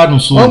ń gbádùn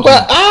soul.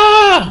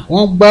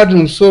 wọ́n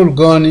gbádùn soul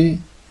gan ni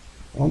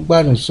wọ́n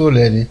gbádùn soul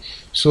ẹni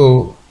so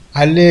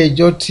alẹ́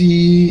ẹjọ́ tí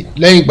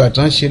lẹ́yìn ìgbà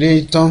tán ṣeré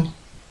tán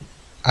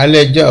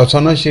alẹ́ ẹjọ́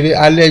ọ̀sán náà ṣeré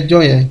alẹ́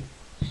ẹjọ́ yẹn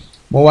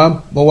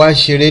mo wá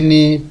ṣeré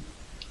ní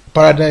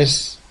Paradise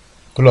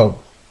Club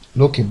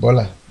lókè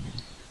bọ́là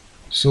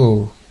so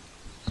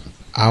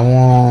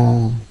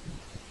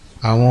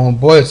àwọn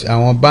boys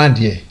àwọn band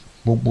yẹ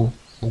gbogbo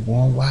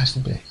wọn wá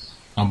síbẹ̀.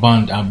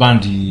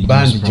 band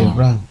James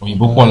Brown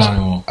òyìnbó pọ̀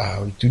láàrin wọn.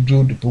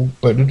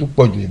 dúdú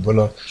pọ̀ ju ìbọn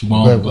lọ.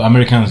 ṣùgbọ́n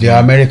Americans. they are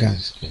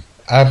Americans okay.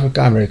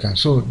 African Americans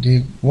so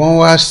wọ́n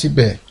wá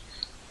síbẹ̀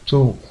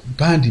so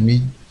band mi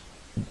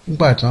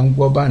nígbà tí wọ́n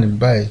gbọ́ band mi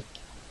báyìí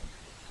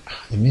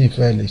èmi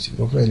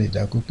fẹ́ lè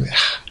dákú pé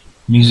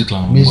music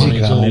làwọn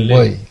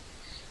bọ̀ yìí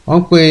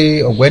wọ́n pe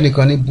ọ̀gbẹ́ni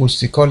kan ní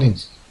Bootsy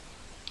Collins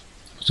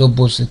so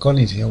Bootsy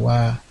Collins yẹn wá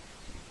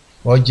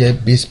ó jẹ́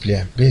bass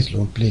player, bass ló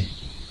ń play.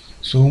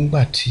 So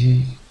ńgbà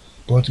tí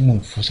bọ́tìmọ̀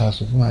fún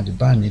saxo fún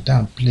àdìbá ní tá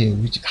à ń play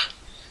which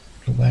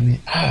ló bá ní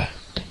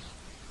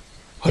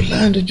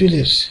Orlando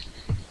Julius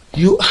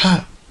you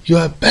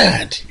are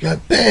bad.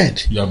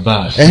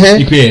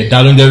 Ipe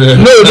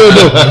No.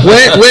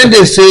 When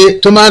they say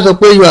tomato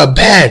pé you are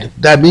bad,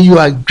 that means you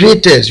are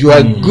greatest, you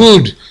are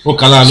good. So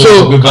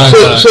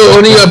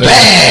only you are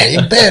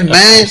bad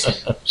man.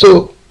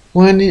 So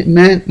wọ́n ní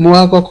mo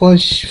wá kọ́kọ́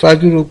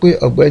fajúro pé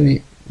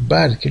ọ̀gbẹ́ni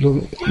bad kí ló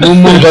mo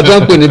mọ nǹkan tó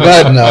ń pè ní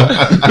bad now.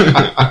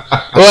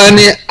 Wọ́n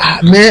ní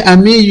man, I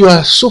mean you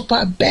are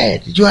super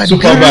bad, you are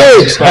super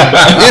great.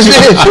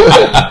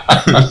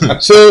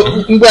 So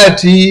nígbà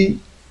tí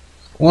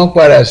wọ́n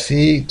padà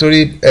sí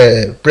torí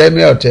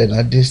Premier Hotel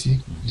náà dé sí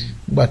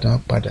nígbà tí wọ́n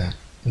padà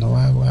náà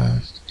wá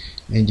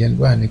ẹ̀jẹ̀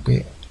wà ní pé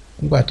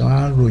nígbà tí wọ́n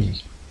á ròyìn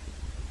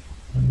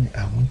wọ́n ní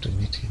I want to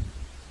meet him.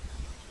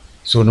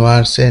 So no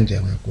one send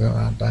them pé wọ́n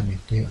á bá mi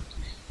pé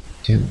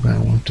I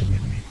want to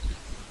meet me.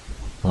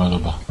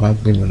 Wọ́n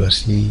gbé mi lọ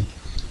sí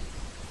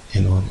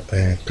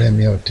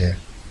Premier Hotel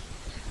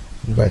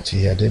nígbà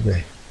tí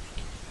adébẹ̀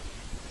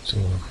so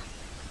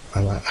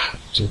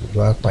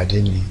lọ́wọ́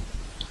pàdé ní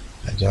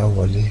àjọ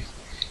wọlé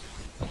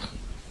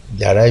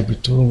yàrá ibi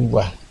tó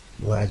wà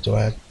lọ́wọ́ àjọ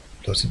wa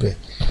lọ síbẹ̀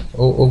ó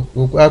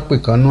wá pè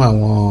kan nú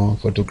àwọn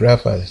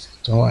photographers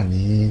tó wà ní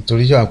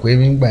torí ṣe wà pé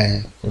nígbà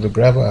yẹn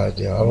photographer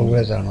they are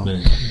always around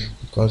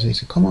because he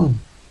say come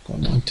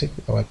on take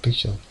our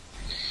picture.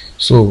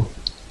 So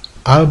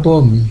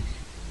album mi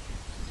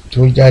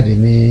tó jáde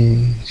ní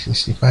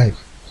 65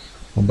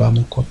 mo bá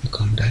mú copy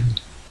kan dání.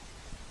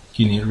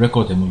 Kí ni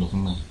record ẹ̀ mo lọ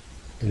fún mi?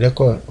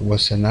 Record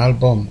was an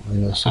album,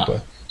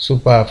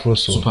 super Afro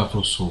soul.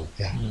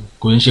 Yeah.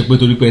 Kò ń ṣe pé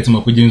torí pé ẹ ti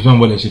mọ̀ pé James Brown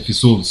wọlé ṣe fi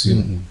soul sí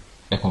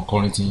ẹ̀kan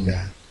kọrin tí.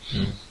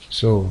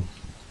 So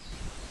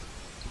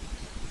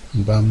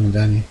n bá mú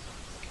dání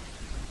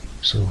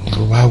so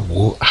mo bá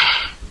wò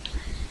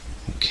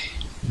okay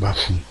bá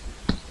fún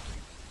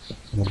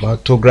mo bá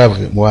autograph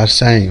mo wá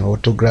sign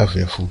autograph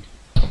ẹ̀ fún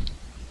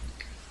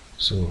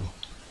so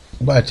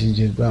nígbà tí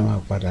James Brown máa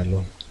padà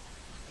lọ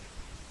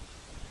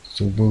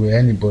so gbogbo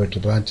anybody tó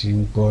bá ti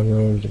ń gbọ́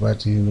lọ́rọ̀ tó bá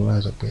ti ń lọ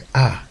wá sọ pé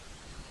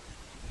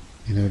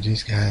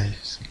this guy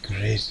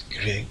is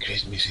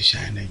great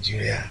musician in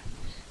Nigeria,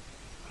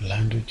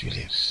 Orlando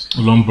Julius.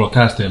 Long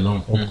broadcast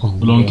long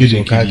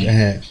kéde.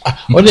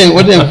 Ó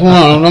dẹ̀ fún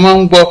ọ̀run ló máa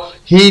ń gbọ́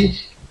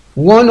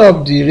one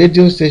of the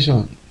radio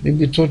station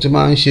níbi tó ti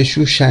máa ń ṣe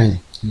shoe shine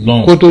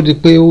kó tó di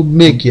pé ó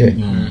make it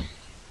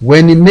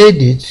when he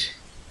made it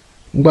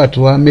nígbà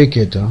tó wá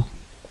make it tán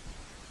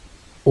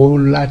ó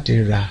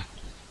láti ra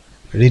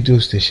radio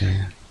station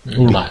yẹn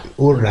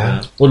ó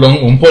rà ó lọ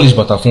òun polish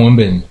bàtà fún wọn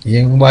bẹ́ẹ̀ ni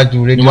ìyẹn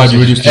níwájú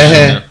radio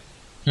station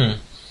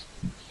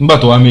nígbà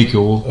tó wá make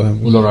owó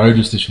ó lọ ra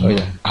radio station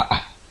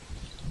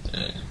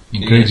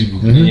incredible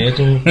ìyẹn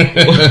tó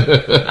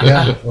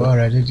wá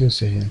ra radio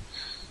station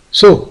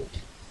so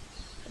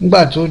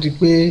nígbà tó di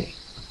pé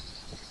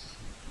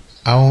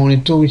àwọn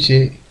orin tó ń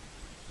ṣe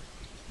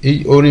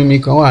orin mi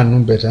kan wà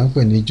nù bẹ̀tà ń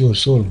pè ní Joe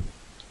Soul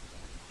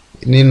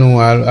nínú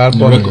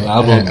album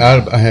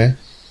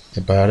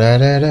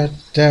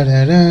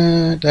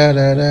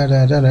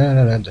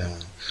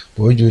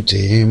bójú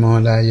tí mọ́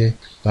láyé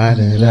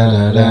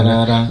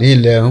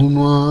nílẹ̀ ń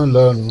mọ́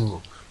lọ́rùn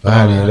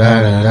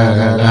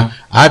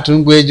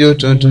àtúngbéjò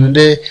tuntun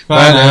dé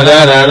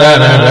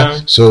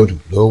sóòlù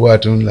ló wà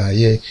tún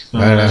láyé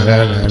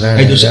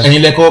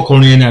ẹ̀yin lẹ́kọ̀ọ́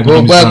ọkùnrin ẹni àbí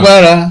gbogbo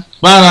agbára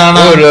ó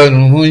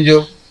lọ́rùn ń jó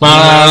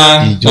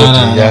ìjó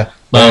ti ya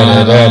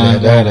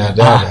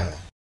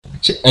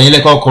ẹ̀yin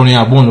lẹ́kọ̀ọ́ ọkùnrin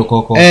àbọ̀n ló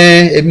kọ́kọ́.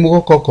 Èmi mo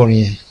kọ́kọ́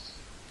kọrin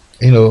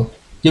yẹn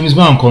James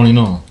Brown kọrin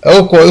náà.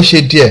 Ó ṣe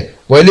díẹ̀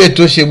wọlé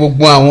tó ṣe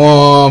gbogbo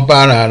àwọn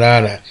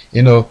bárarara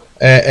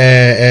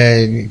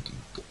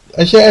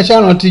ẹ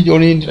ṣàrántí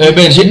orin.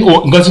 Bẹ́ẹ̀ ṣe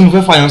nǹkan tí mo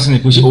fẹ́ fàyàn sí ni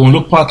pé ṣe òun ló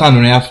pátánù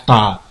rẹ̀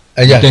after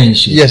ten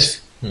ṣe. Yes.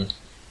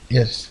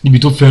 Níbi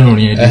tó fẹ́ràn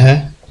orin yẹn dé.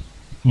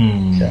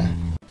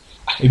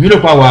 Èmi ló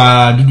pa àwa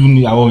dúdú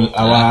ni àwa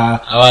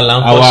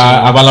làwọn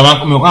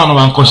ọmọ àwọn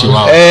máa ń kọ́ ṣe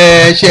wa.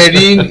 Ṣe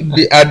rí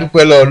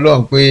adúpẹ́ lọ́wọ́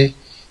Ọlọ́run pé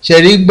ṣe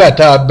rí gbà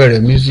tá a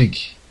bẹ̀rẹ̀ music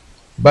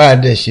bá a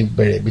dẹ̀ ṣe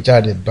bẹ̀rẹ̀ bí tá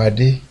a dẹ̀ bá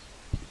dé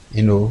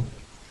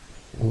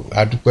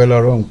adúpẹ́ lọ́wọ́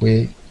Ọlọ́run pé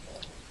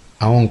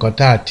àwọn nǹkan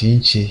tá a ti ń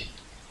ṣe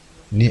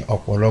ní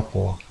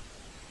ọ̀pọ̀lọpọ̀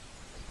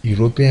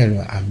European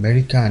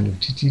American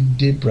títí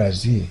dé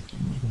Brazil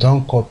tó ń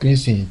kọ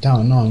pínsìn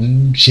táwọn náà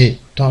ń ṣe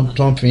tó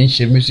ń fi ń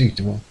ṣe music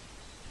tiwọn.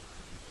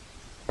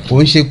 Kò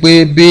ń ṣe pé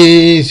bí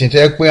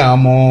ìṣẹ̀tẹ́ pé àwọn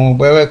ọmọ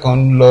wẹ́wẹ́ kan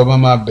lọ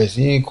máa bẹ̀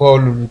sí kọ́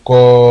lórúkọ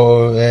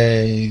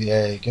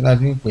kí náà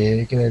ti ń pè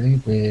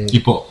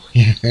hip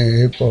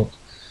hop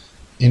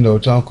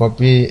tó ń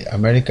kọ́pì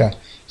America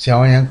ṣe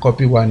àwọn yẹn ń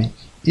kọ́pì wa ni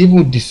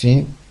even the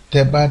same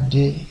tẹ́ bá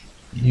dé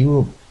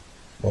Europe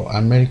or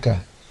America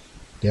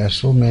there are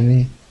so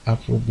many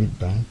Afrobeat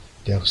bands,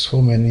 there are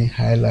so many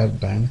Highlife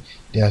bands,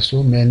 there are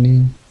so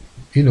many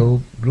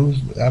blues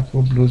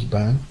Afro blues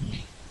bands.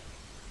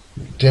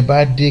 Tẹ́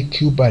bá dé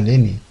Cuba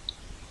lẹ́ni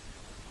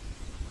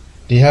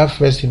they have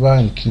festival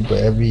in Cuba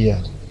every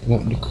year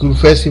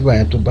festival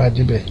yẹn tó bá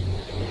débẹ̀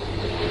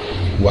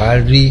wàá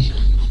rí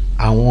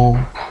àwọn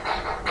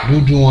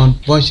dúdú wọn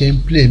wọ́n ṣe ń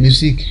play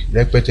music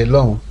rẹpẹtẹ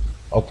lọ́hùn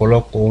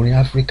ọ̀pọ̀lọpọ̀ orin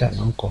Áfíríkà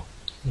náà ń kọ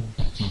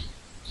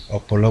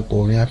ọ̀pọ̀lọpọ̀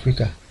orin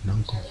Áfíríkà náà ń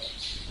kọ.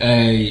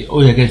 ó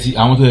yẹ kẹ́ ti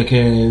àwọn tó yẹ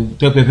kẹ́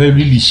tẹ́pẹ́ fẹ́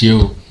rí lè ṣe o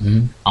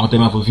àwọn tẹ́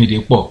máa fòfin de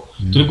pọ̀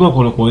torí pé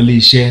ọ̀pọ̀lọpọ̀ ilé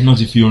iṣẹ́ náà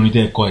ti fi orin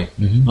tẹ́ kọ ẹ̀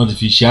náà ti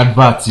fi ṣe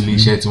advert ilé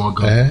iṣẹ́ tí wọ́n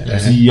gan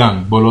tí à ń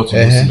gbọ́ lọ́tún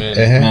lọ́sí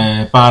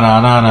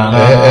pararara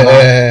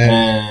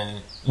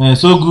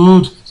so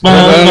good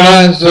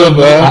so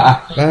bad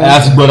a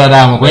ti gbọ́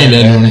dáadáa àmọ́ pẹ́yìn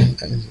lẹ́nu rìn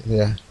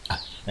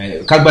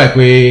kágbà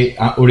pé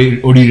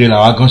oríire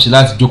làwa gan ṣe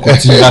láti jókòó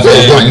tí láti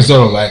ẹ̀ka ní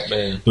sọ̀rọ̀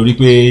báyìí torí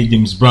pé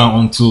James Brown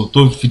until tó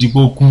fi di pé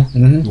ó kú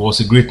was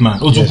a great man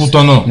ó tún kú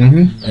tán náà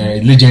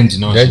legend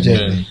náà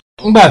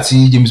nígbà tí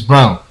James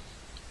Brown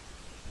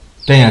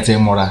tẹ̀yìn àti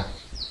ẹ̀mọ́ra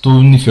tó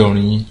nífẹ̀ẹ́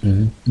orin yín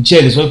ǹjẹ́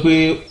ẹ lè sọ pé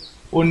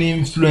ó ní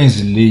influence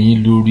lé yín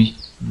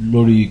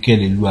lórí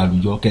kẹ́lẹ̀ lu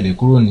àlùjọ kẹ́lẹ̀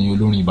kúrò ní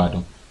olórin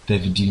Ìbàdàn tẹ́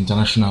fi di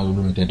international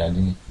olórin tẹ́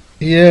dàgbé ni.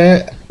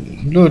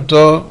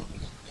 lóòótọ́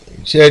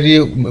ṣe rí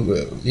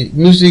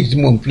music tí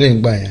mò ń play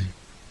gbà yẹn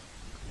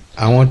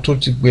àwọn tó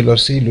ti gbé lọ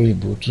sí ìlú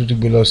òyìnbó tó ti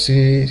gbé lọ sí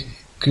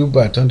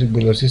Cuba tó ti gbé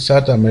lọ sí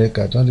South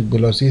America tó ti gbé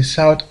lọ sí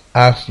South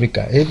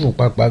Africa even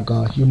pàápàá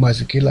gan Hugh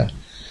Masekela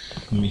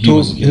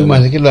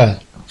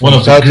one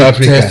of South the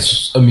Africa.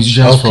 greatest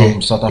musicians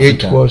from South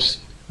Africa. It was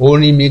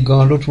orin mi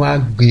gan ló tún wá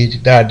gbé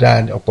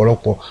dáadáa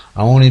ọ̀pọ̀lọpọ̀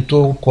àwọn orin tó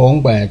kọ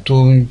ńgbà yẹn tó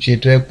ń ṣe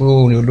tó yẹ pé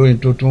orin olórin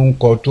tó tún ń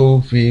kọ tó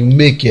fi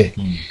make ẹ̀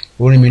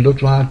orin mi ló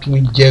tún wá tún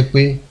jẹ́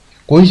pé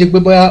kò ń ṣe pé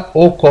bóyá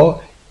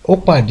ó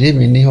pàdé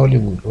mi ní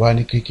Hollywood wá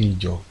ní kí n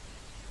jọ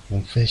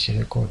òun fẹ́ ṣe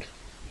rẹ́kọ̀dù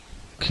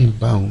kí n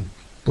bá òun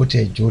bó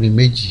tiẹ̀ jó orin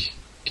méjì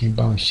kí n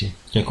bá òun ṣe.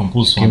 kẹ́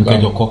compose wọn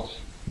kẹjọ kọ.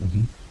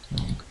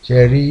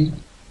 ṣe rí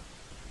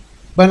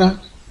bana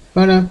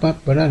bana bana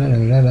bana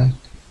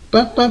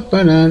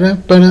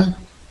bana bana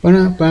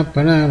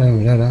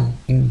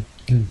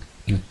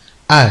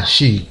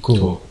àsìkò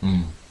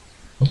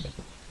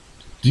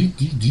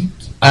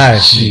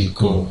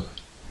àsìkò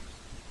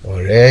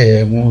ọ̀rẹ́ ẹ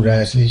múra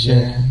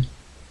síṣẹ́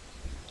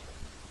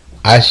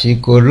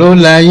àsìkò ló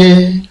láyé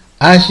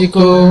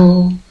àsìkò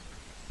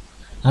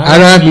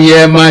arábí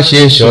ẹ má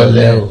ṣe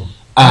ṣọ̀lẹ o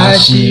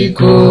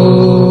àsìkò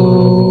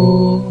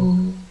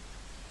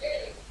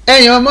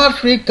ẹ̀yin ọmọ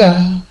Áfíríkà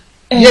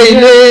yé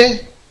ilé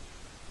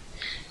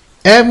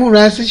ẹ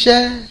múra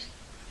síṣẹ́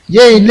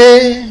yé ilé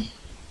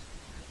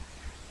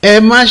ẹ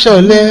má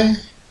ṣọ̀lẹ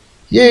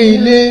yé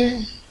ilé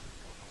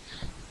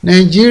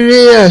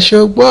Nàìjíríà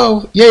ṣọgbọ́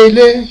yé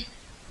ilé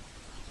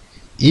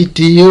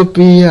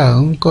Ethiopia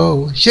ńkọ́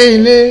ṣé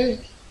ilé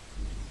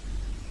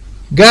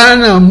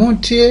Ghana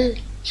mútíé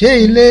ṣé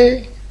ilé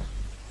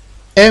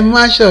ẹ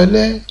má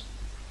ṣọ̀lẹ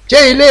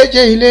jẹ́ ilé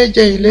jẹ́ ilé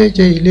jẹ́ ilé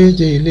jẹ́ ilé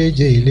jẹ́ ilé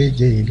jẹ́ ilé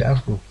jẹ́ ilé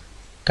Afro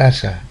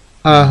kàṣà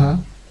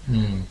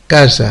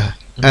kàṣà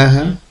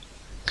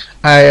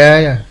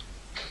àyàyà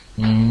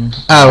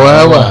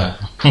àwàwà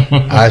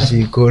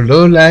àsìkò ló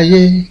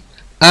láyé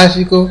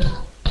àsìkò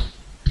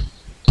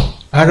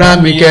ara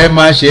mi kẹ́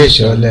má ṣe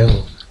ṣọ̀lẹ o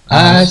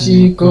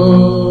àsìkò.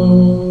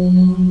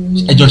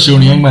 ẹjọ ṣe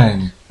orin ẹgbà ẹ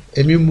ni.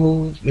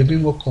 èmi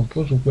mo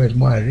compose pẹ̀lú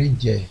mo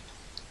arrange ẹ̀.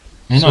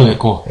 ẹ̀yin náà lè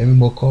kọ. èmi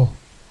mo kọ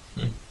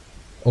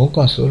òun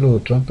kàn solo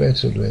trumpet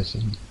solo ẹ̀ sí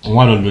mi. òun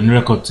wà lọ lò ní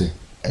record tẹ.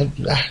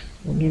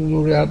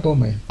 lórí album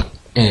ẹ̀.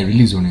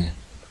 Release orin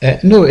yẹn.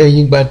 No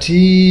ẹ̀yìn ìgbà tí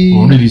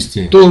òun release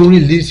tiẹ̀. tó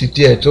release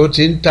tiẹ̀ tó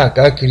ti ń tà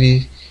káàkiri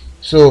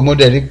so mo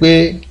dẹ̀ rí pé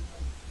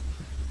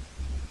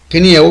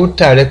kíní yẹn ó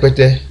tà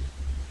rẹpẹtẹ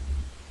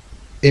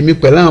èmi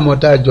pẹ̀lú àwọn ọmọ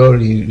tá a jọ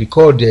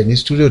record ẹ̀ ní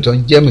studio tó ń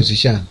jẹ́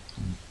musician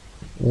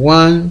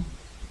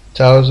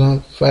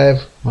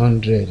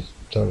 $1,500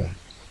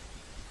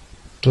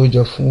 tó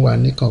jọ fún wa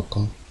ní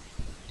kọ̀ọ̀kan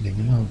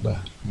lèmi náà gbà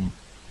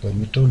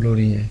pẹ̀lú tó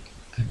lórí yẹn.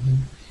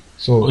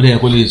 So ó dẹ̀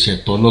kó lè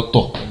ṣètò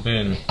lọ́tọ̀.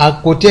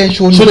 àkótí ẹ̀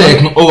ṣó ní. so dẹ̀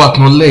ó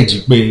acknowledge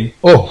pé.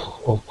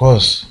 Of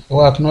course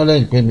ó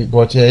acknowledge pé mi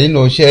but ẹ̀yin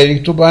náà ṣe rí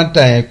tó bá ń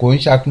tà yẹn kò ń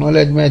ṣe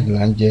acknowledgement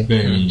là ń jẹ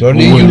jọ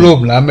ní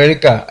Europe ní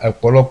America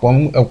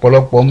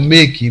ọ̀pọ̀lọpọ̀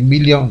make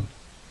million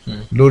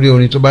lórí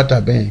orin tó bá tà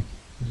bẹ́ẹ̀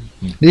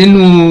nínú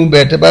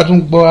bẹ́ẹ̀ tẹ́ bá tún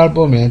gbọ́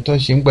album yẹn tó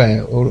ṣe ń gbà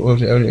yẹn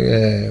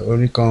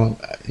orin kan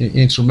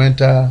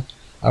instrumental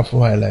Afro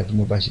Highlife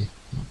mo bá ṣe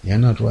ìyẹn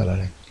náà tó wà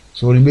lára ẹ̀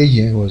so orin méjì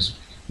yẹn was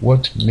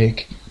what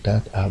make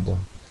that album.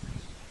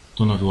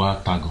 tó náà fi wá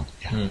ta gan.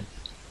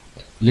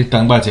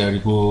 later ngbà tí ẹ rí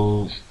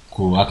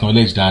kò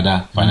acknowledge dáadáa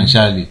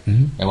financially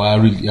ẹ wá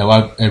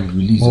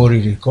release. mo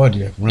re-record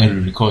ẹ fúnra mi.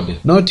 re-record ẹ.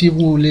 not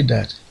even only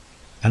that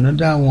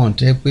another one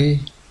tẹ́ pé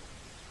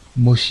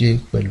mo ṣe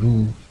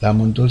pẹ̀lú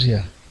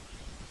Lamondosia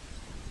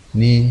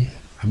ní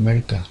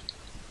America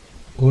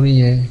orin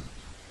yẹn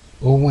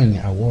ó win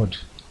award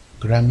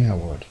Grammy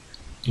award.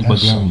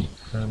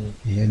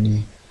 ìyẹn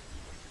ni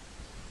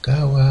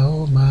káwa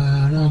ó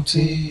máa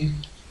rántí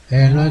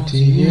rántí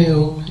yé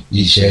o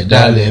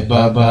ìṣẹ̀dálẹ̀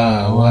bàbá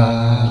wa.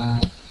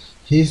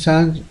 He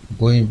sang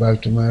going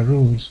back to my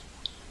roots,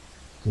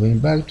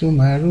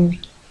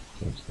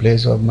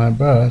 place of my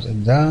birth,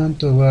 down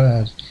to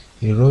earth.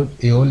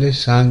 he only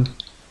sang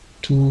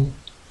 2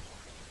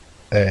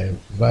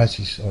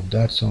 verses of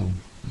that song.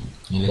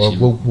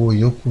 Gbogbo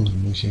yòókù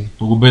ló ṣe.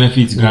 Gbogbo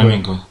benefit Grammy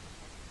nǹkan.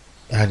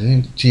 I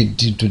didn't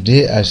till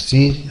today I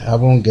still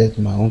haven't get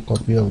my own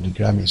copy of the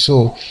Grammy.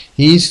 So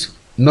he's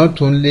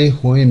not only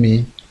owing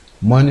me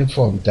money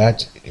from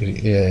that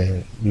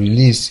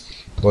release,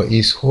 but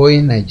he's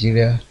owing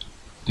Nigeria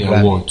the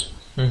award.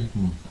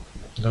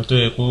 Dr.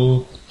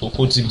 Eko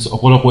ti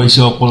ọ̀pọ̀lọpọ̀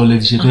iṣẹ́ ọpọlọ lè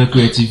ti ṣe tó yẹ pé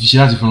ẹ ti fi ṣe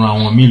láti fi ran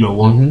àwọn míì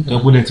lọ́wọ́ tó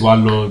yẹ pé dẹ̀ ti wá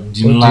lọ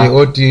di ńlá.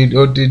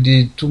 Ó ti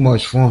di too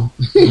much fun.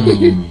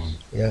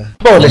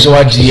 Báwo lẹ ṣe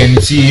wá di ẹni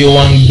tí ó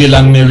wá ń gbé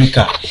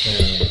l'Amẹ́ríkà?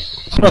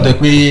 Fún ọ̀tẹ̀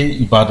pé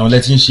Ìbàdàn lẹ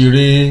ti ń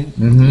ṣeré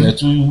ẹ̀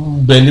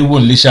tún bẹ léwò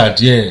níléṣà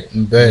díẹ̀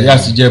ìyá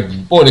sí Jẹ̀bú.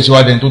 Báwo lẹ ṣe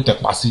wá dẹni tó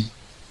tẹ̀pá sí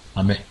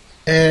àmẹ́?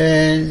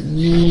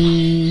 Ní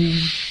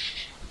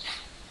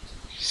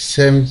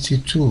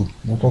 72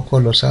 mo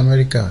kọ́kọ́ lọ sí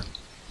Amẹ́ríkà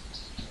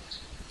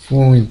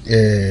fún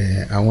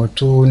àwọn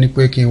tó ní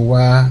pé kí n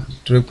wá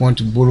torí pé wọ́n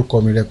ti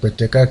gbórúkọ mi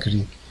rẹpẹtẹ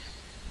káàkiri,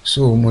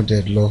 so mo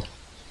dẹ̀ lọ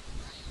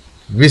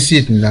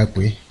visit ní la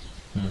pé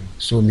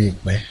so mi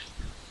pẹ́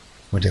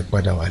mo dẹ̀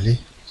padà wálé.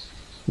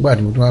 Nígbà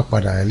tí mo tún wá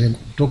padà wálé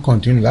tó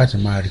continue láti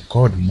máa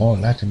record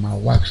more, láti máa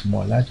wax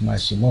more, láti máa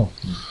ṣe more.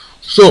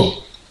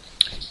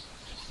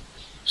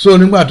 So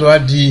nígbà tó wá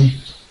di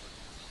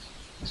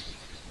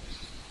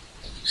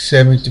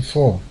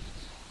 74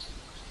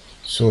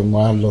 so mo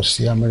á lọ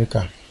sí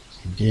Amẹ́ríkà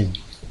again.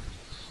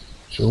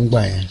 So ń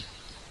gbà yẹn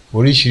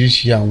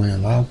oríṣiríṣi àwọn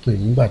èèyàn máa ń pè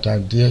nígbà tá a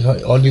dé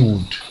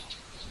Hollywood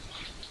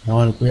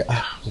àwọn ni pé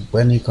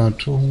ọ̀gbẹ́ni kan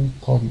tó ń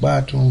kọ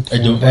gbá tó ń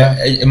fún gbá.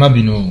 Ẹ má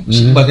bínú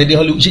nígbà tẹ́ dé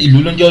Hollywood, ṣé ìlú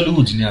ló ń jẹ́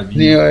Hollywood ni àbí?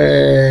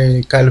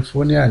 Ní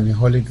California ní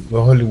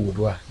Hollywood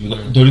wà.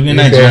 Torí pé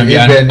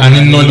Nàìjíríà a ní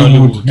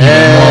Nollywood.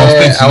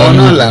 Àwọn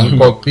náà là ń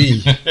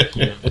kọpí.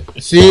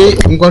 Sí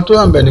nǹkan tó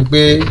wà ń bẹ̀ ni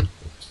pé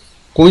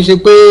kò ń ṣe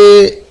pé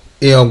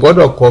èèyàn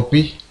gbọ́dọ̀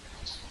kọpí,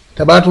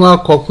 tàbá tún wá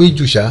kọpí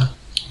jù ṣá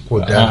kò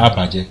dáa.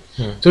 Àbàjẹ́.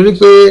 Torí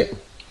pé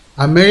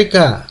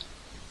Amẹ́ríkà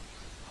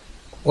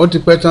ó ti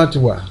pẹ́ tán ti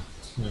wà,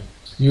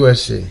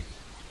 USA,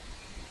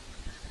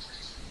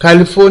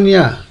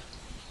 California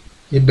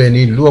ibẹ̀ ni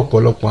ìlú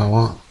ọ̀pọ̀lọpọ̀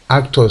àwọn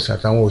actors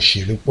àtàwọn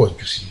òṣèré pọ̀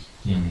jù sí.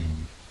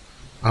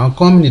 Àwọn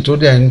company tó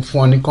dẹ̀ ń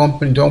fún ọ ní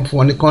company tó ń fún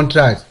ọ ní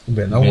contract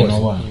ibẹ̀ náà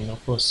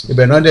wọ̀ sí,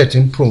 ibẹ̀ náà dẹ̀ ti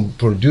ń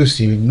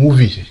produce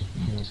movie.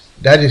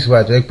 That is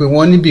why tó yẹ pé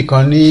wọ́n níbì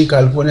kan ní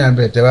California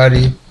bẹ̀ tẹ́ wá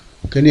rí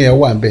kíní ẹ̀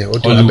wà bẹ̀ ó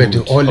ti wà bẹ̀ tí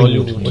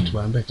Hollywood ó ti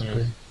wà bẹ̀ tí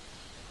pé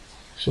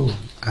so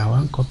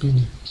àwọn copy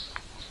ni.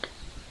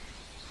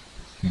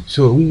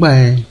 So ń gbà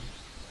yẹn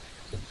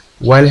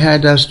Wale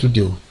Haida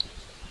studio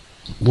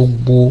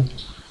gbogbo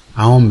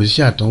àwọn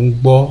musician tó ń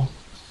gbọ́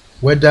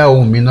wẹ́dà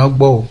ohun mi náà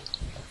gbọ́ o,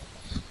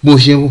 bó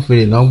ṣe ń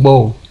fèrè náà gbọ́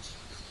o,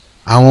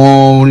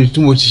 àwọn orin tí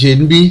mo ti ṣe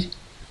níbí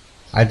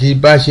àti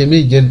bá ṣe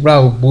méje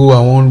bá gbogbo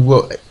àwọn olùgbọ́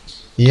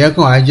ìyẹn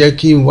kan á jẹ́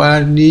kí n wá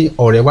ní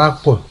ọ̀rẹ́ wá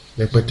pọ̀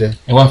rẹpẹtẹ.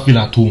 Ẹ wá feel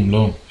at home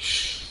lọ́rùn.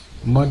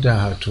 More than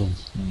at home.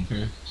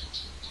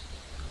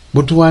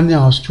 Bó tún wá ní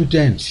àwọn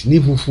students ní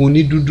funfun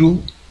ní dúdú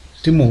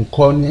tí mò ń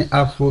kọ́ ní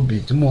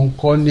Afrobeat, tí mò ń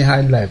kọ́ ní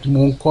Highlife, tí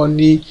mò ń kọ́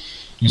ní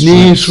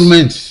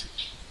instruments.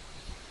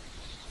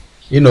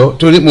 You know,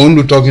 torí mò ń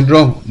lu talking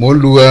drum, mò ń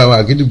lu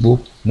àgídìgbò,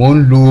 mò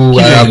ń lu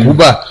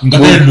àkúbà,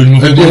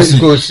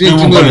 kò sí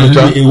tí mo lù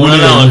tán.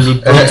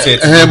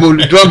 Mo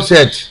lu drum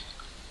set.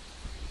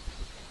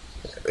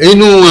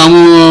 Inú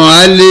àwọn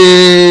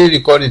alẹ́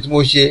recording tí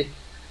mo ṣe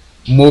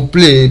mo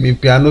play mi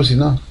piano sí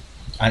náà.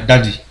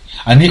 Daddy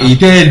àní èyí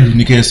tẹ́ ẹ lù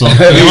ní kẹ́ ẹ sọ.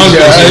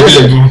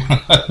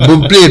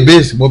 Mo play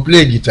bass, mo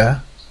play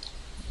guitar.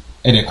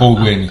 Ẹnì kan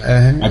gbogbo ẹni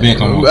àbí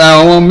ẹ̀kan wọn.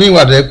 Àwọn míì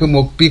wà tó yẹ pé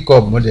mo pick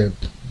up mo dẹ̀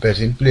bẹ̀rẹ̀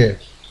sí play.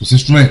 Kò sí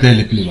instrument tẹ́ ẹ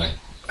lè play báyìí.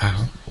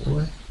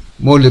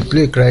 Mo lè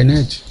play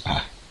clarinet.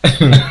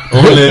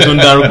 Òun lè tún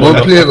dárúkọ. Mo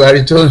play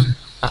baritone.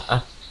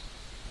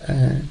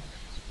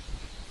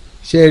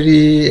 Ṣé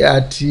rí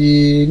àti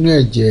inú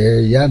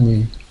ẹ̀jẹ̀ ìyá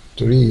mi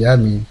torí ìyá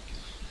mi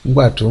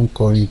nígbà tó ń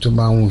kọrin tó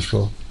máa ń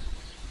sọ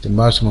tí n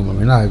bá sọ mọ̀mọ́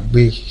mi náà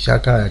gbé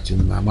ṣákàrà tí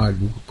màmá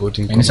lu bó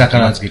ti ń kọ́. Ẹni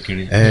ṣákàrà ti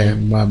kékeré.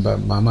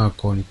 Màmá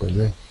kọrin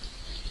pẹ̀lú ẹ̀.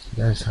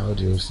 That's how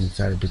the whole thing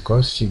started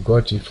because she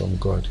got it from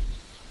God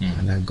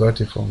and I got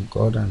it from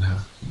God and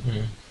her.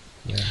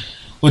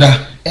 Ó dà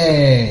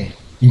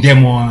ǹjẹ́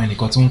mọ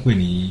ẹnìkan tó ń pè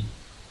ní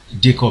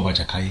Jacob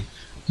Ajakaye?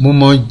 Mo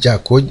mọ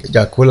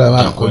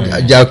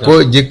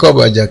Jacob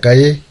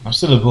Ajakaye. I'm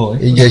still a boy.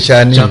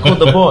 Ìjẹ̀ṣà ni. Jacob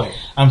the boy.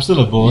 I'm still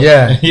a boy.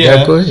 Yeah.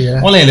 Jacob,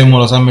 yeah. Wọ́n lẹ́yìn lè mú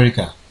lọ sí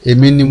Amẹ́ríkà.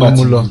 Èmi ni mo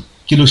mú lọ.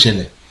 Kí ló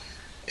ṣẹlẹ̀?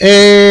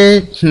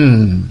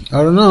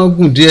 Ọ̀rọ̀ náà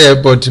gùn díẹ̀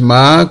but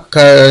màá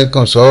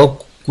kàn sọ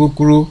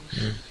kúkúrú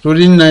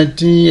torí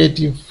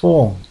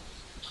 1984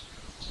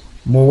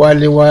 mo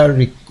wálé wá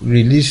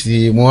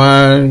release mo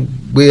wá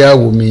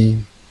gbéyàwó mi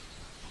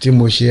tí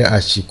mo ṣe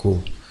àsìkò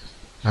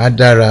á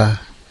dára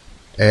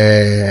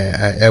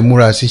ẹ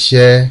múra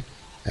síṣẹ́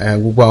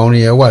gbogbo àwọn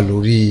orin yẹn wà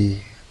lórí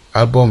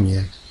album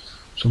yẹn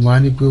so mo á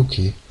ní pé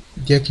òkè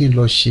jẹ́ kí n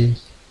lọ ṣe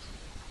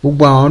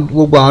gbogbo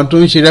àwọn tó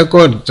ń ṣe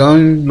rẹ́kọ̀dì tó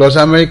ń lọ sí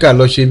Amẹ́ríkà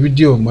lọ ṣe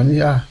fídíò mo ní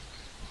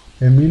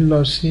èmi ń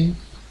lọ sí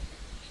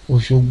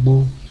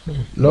Osogbo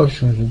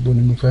lọ́sùn Òṣogbo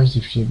ni mo fẹ́ sì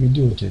ṣe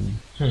fídíò tèmi.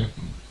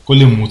 kó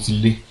lè mú ti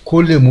lé. kó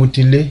lè mú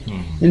ti lé.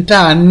 n tá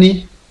a ní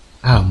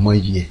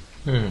àmọye.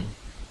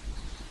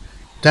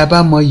 tá a bá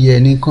mọye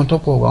ẹ̀ nìkan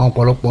tọ́pọ̀ àwọn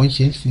ọ̀pọ̀lọpọ̀ ń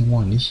ṣe ń sìn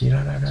wọn ò ní ṣe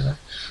rárá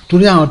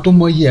torí àwọn tó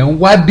mọye ẹ̀ ń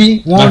wá bí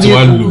wọ́n rí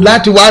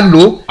láti wá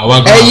lò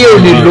ẹyẹ ò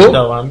lè lò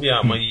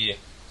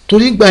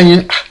torí gbà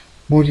yẹn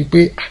mo rí i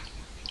pé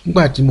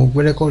nígbà tí mo gbé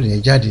rẹ́kọ̀dì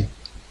yẹn jáde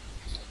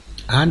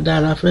à ń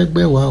dára fẹ́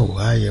gbẹ̀wá ò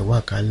àyẹ̀wò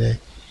kalẹ̀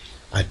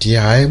àti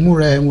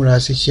àìmúra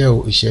síṣẹ́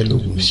iṣẹ́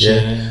lóògùn iṣẹ́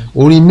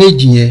orin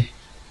méjì yẹn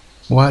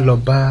wọ́n á lọ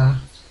bá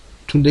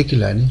Túndé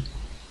Kèlání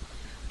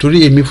torí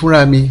èmi fúnra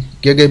mi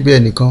gẹ́gẹ́ bí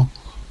ẹnìkan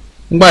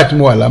nígbà tí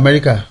mo wà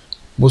l'Amẹ́ríkà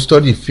mo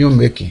study film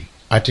making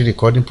àti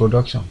recording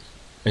production.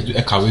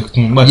 ẹ kàwé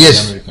kún nígbà tí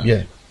Amẹ́ríkà.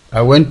 Yes,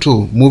 I went to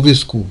movie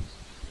school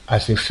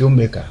as a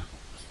filmmaker.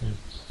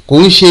 kò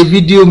ń ṣe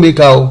video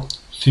maker o.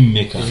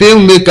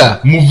 filmmaker.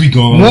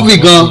 movie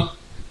gan.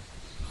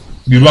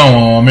 bírú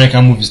àwọn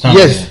American movies náà.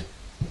 Yes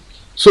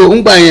so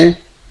ngbà yẹn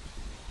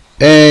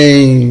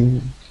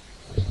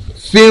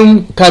film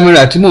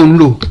camera tí mò ń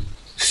lò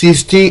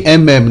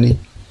 16mm ni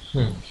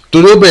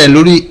torí ó bẹ̀rẹ̀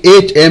lórí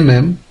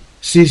 8mm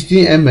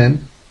 16mm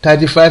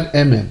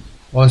 35mm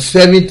or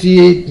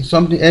 70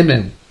 something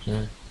mm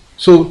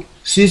so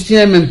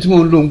 16mm tí mò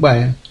ń lò ngbà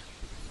yẹn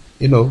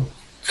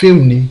film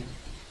ni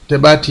tẹ́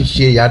bá ti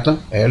ṣe ìyàtọ̀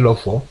ẹ lọ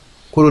fọ̀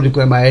kó ló di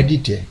pé máa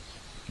edit ẹ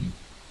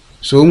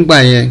so ngbà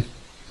yẹn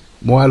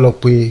mo wá lọ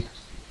pé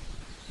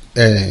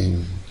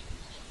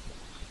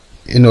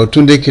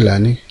Túndé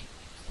Kèlání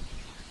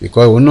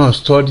because òun náà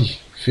study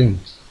film.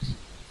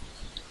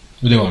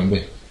 ó lè wà ń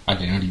bẹ̀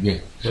àdéhùn rí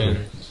bẹ́ẹ̀.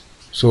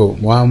 so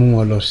mo á mú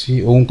wọn lọ sí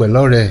òun pẹ̀lú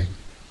ọ̀rẹ́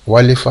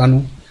Wálé Fánú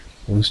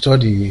òun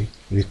study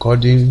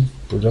recording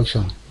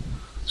production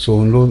so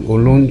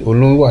òun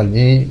ló wà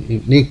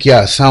ní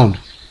kíá sound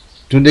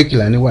Túndé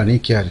Kèlání wà ní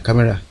kíá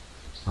camera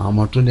àwọn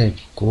ọmọ tó dẹ̀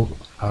kó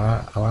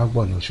àwa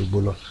gbọ̀ ní Òṣogbo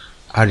lọ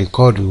a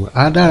rìkọ́ọ̀dù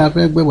adára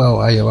fẹ́ gbẹ̀wà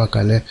àyẹ̀wò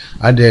kalẹ̀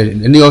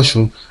ní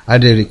Ọ̀ṣun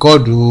adẹ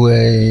rìkọ́ọ̀dù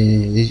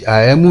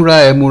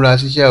ẹ̀múra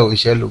ṣiṣẹ́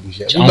iṣẹ́ lògùn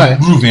iṣẹ́. àwọn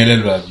groove yẹn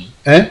lẹ́nu àbí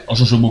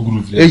Ọ̀ṣọ́ṣogbo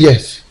groove lẹ́nu.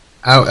 Yes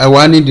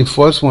àwa ní the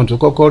first one tó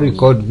kọ́kọ́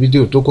record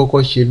video tó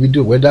kọ́kọ́ ṣe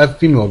video whether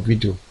film or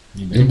video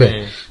níbẹ̀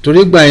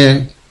torí gbà yẹn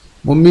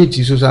mo meet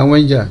Susan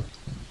Wenja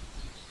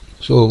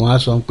so wọ́n á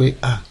sọ pé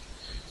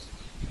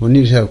mo ní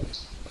ìṣe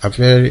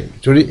àfẹ́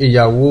torí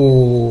ìyàwó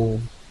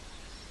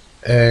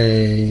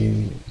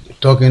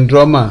talking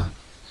drummer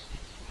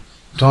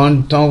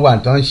tán wà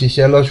tán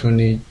ṣiṣẹ́ lọ́sùn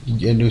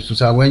ni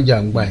Susan Wenja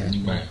ń gbà yẹn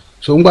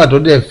so ńgbà tó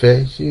dẹ̀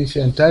fẹ́ she is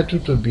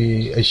entitled to be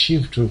a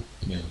chief too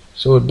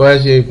so báyìí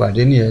ṣe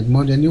ìpàdé nìyẹn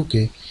mọ́dé ní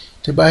òkè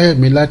tí bá yẹ̀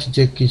mí láti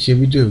jẹ́ kí n ṣe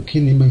fídíò kí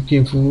ni kí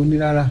n fún un ní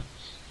rárá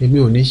èmi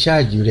ò ní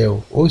ṣáàjì rẹ o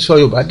ó ń sọ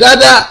Yorùbá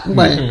dáadáa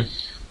ńgbà yẹn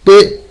pé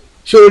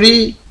sórí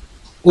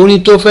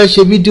orin tó fẹ́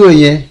ṣe fídíò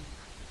yẹn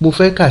mo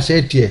fẹ́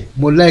kàṣẹ́ẹ̀tì ẹ̀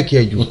mo láìkì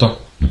ẹ̀ jù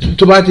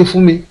tó bá ti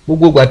fún mi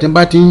gbogbo ìgbà tí n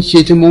bá ti ń ṣe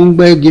tí mo ń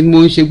gbẹ́gi tí mo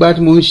ń ṣe gbá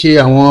tí mo ń ṣe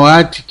àwọn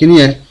art kìíní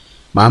yẹn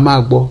màá máa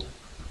gbọ́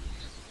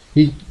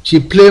she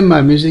play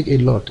my music a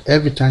lot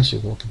every time she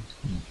working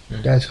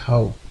that's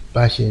how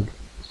bá ṣe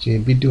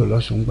fídíò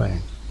lọ́sùn gbà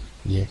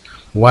yẹn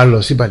mo wá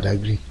lọ sí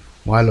Badagry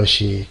mo wá lọ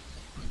ṣe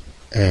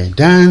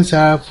dance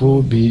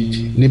Afrobeat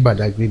ní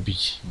Badagry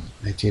beach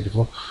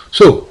 1984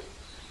 so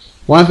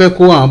wọ́n fẹ́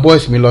kó àwọn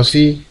boys mi lọ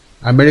sí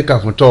America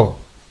fún tour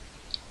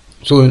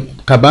so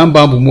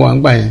kabambambu mo wà ń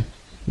gbà yẹn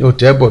ní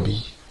hotel Bobby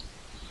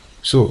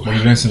so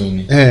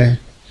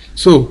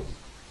so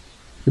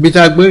ibi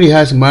tá a gbé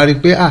rehearse máa rí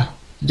pé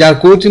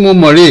jàkó tí mo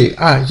mọ̀ rè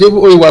ṣé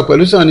o ìwà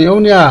pẹ̀lú Sànní ó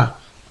ní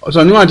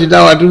Sànní wà ti dá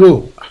wa dúró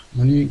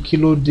mo ní kí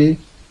ló dé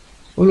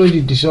ó ló di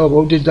disturb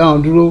ó ti dá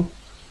wọn dúró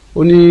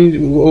ó ní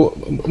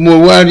mo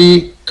wá rí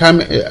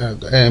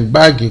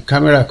báàgì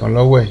kámẹ́rà kan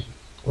lọ́wọ́ ẹ̀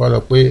wọ́n lọ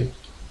pé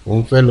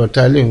òun fẹ́ lọ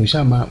ta ilé òun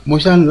mo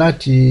ṣáà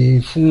láti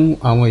fún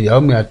àwọn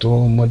ìyàwó mi àti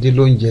ọmọdé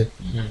lóúnjẹ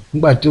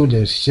nígbà tí ó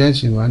dẹ̀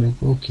ṣẹ́ǹsì wá ní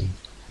òkè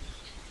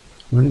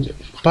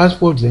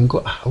passport yẹn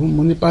kọ́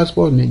mo ní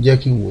passport mi jẹ́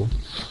kí n wò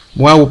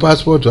mo wá wo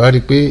passport wá rí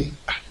i pé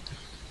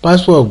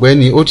passport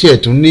ọ̀gbẹ́ni ó tiẹ̀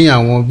tún ní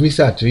àwọn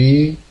visa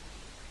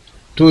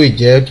tó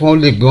ìjẹ́ tí wọ́n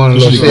lè gbé wọn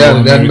lọ sí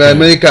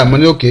Amẹ́ríkà mo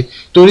ní òkè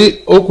torí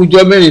ó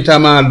kújọ́ mẹ́rin tá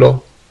a máa lọ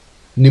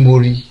ni mo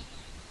rí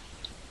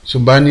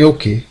ṣùgbọ́n ní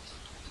òkè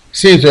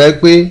sí ìtọ́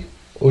pé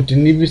o ti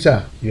ní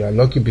visa you are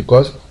lucky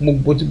because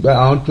mo ti gba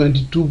àwọn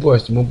 22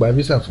 boys mo gba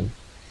visa fún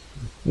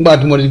nígbà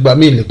tí mo ti gba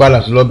mí ìlè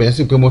palace lọ́bẹ̀ yẹn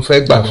sì pé mo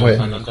fẹ́ gbà fún ẹ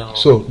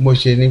so mo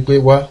ṣe ni pé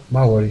wá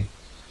má wọrí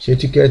ṣe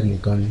tíkẹ́ẹ̀tì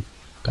nìkan ni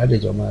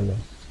kádẹ́jọ́ máa lọ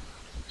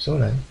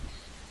sọ́ra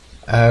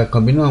ẹ̀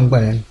kànbí náà ń gbà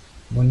yẹn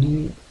mo ní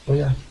ó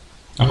yá.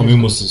 Àkànbí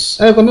Moses.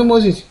 Àkànbí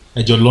Moses.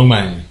 ẹjọ lọ́gbà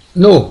yẹn.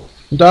 no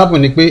nítorí àpò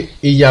ni pé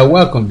ìyàwó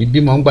Àkànbí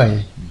bímọ ń gbà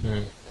yẹn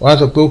wọ́n á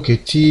sọ pé òkè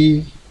tí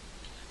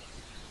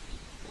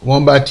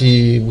wọ́n bá ti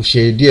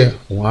ṣe díẹ̀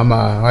wọ́n á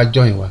máa wá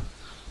jọyìn wa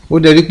ó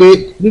dẹ̀ rí pé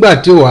nígbà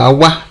tí wàá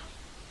wá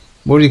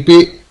mo rí pé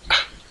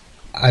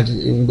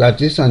ìgbà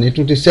tí Sànní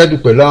tún ti ṣẹ́dù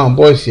pẹ̀lú àwọn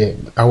bọ́ọ̀sì ẹ̀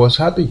I was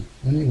happy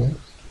anyway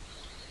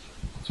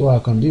so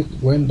Àkànbí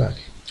went back.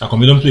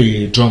 Àkànbí don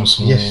play drums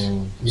fún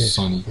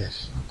Sànní.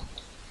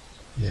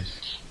 Yes.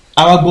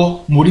 àwa gbọ́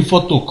mo rí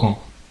fọ́tò kan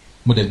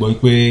mo dẹ̀ gbọ́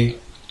pé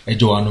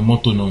ẹjọ́ wà nù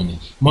mọ́tò náà ni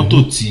mọ́tò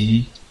tí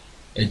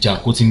ẹja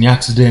kò ti ní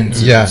accident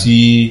tí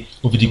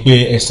ó fi di pé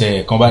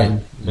ẹsẹ̀ kan báyìí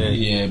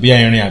bí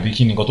irin àbí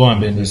kí ni nǹkan tó wà ń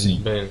bẹ nísìnyí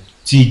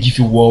tí igi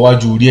fi wọ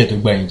wájú orí ẹ̀ tó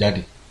gba yín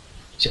jáde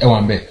ẹ wà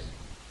ń bẹ.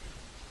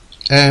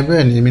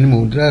 Bẹ́ẹ̀ ni èmi ni mo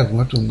drive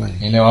mọ́tò gbà yẹn.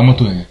 ẹ̀lẹ́ wa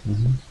mọ́tò yẹn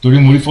torí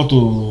mo rí fọ́tò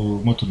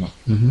mọ́tò náà.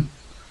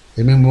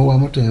 èmi mo wa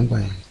mọ́tò yẹn gbà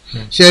yẹn.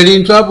 ṣe rí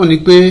n tó àpò ni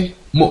pé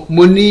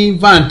mo ní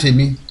van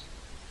tèmi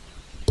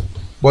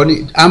bọ́ ni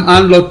à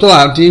ń lọ tọ́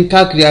àti ń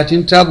káàkiri àti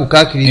ń travel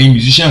káàkiri. ẹ̀yin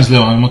musicians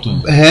lẹ́wọ̀n àwọn mọ́tò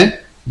yẹn.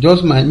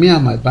 Just me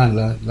and my band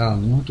la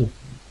mọ́tò.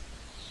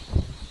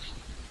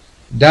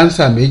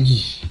 Dancer méjì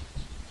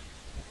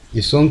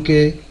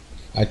Ìsọ́nkẹ́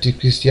àti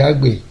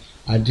Kristiagbe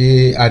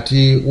àti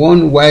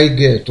one white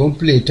girl tó ń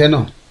play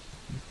tenor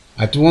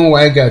àti one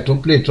white guy tó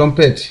ń play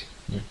trumpet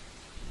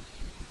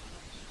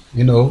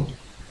you know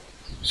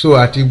so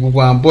àti gbogbo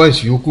àwọn boys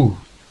yòókù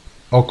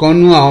ọ̀kan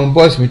nú àwọn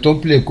boys mi tó ń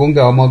play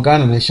conga ọmọ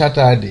Ghana ní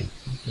Saturday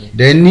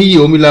then níyì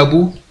Omilabu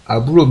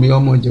àbúrò mi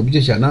ọmọ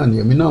Ìjẹ̀bú-Jẹ̀ṣà náà ni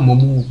èmi náà mo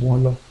mú wọn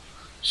lọ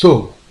so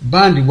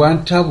band wa ń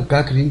travel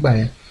káàkiri ńgbà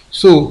yẹn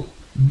so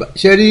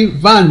ṣe rí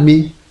van mi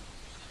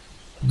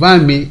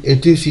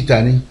 18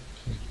 seater ni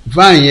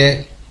van yẹn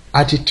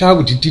a ti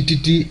travel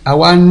títí a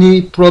wá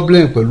ní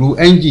problem pẹ̀lú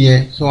engine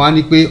yẹn so wọ́n á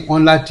ní pé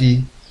wọ́n láti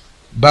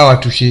bá wa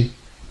túnṣe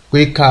pé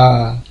ká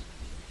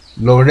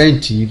lọ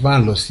rẹ́ǹtì van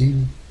lọ sí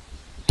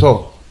tọ̀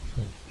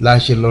la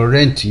ṣe lọ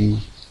rẹ́ǹtì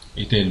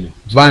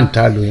van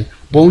ta lọ yẹn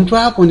bọ̀n tó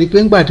happen ni pé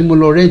ńgbà tí mo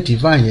lọ rẹ́ǹtì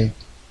van yẹn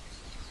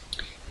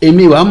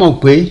èmi wàá mọ̀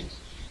pé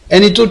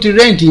ẹni tó ti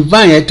rẹ́ǹtì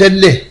van yẹn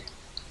tẹ́lẹ̀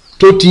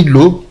tó ti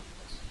lò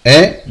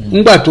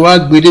ńgbà tó wá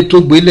gbélé tó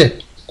gbélẹ̀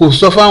kò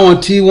sọ fáwọn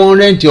tí wọ́n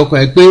rẹ́ǹtì ọkọ̀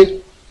yẹn pé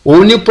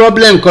òun ní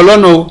problem kan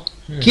lọ́nà o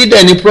kí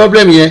dẹ̀ ní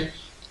problem yẹn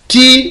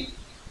tí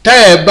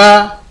táyà bá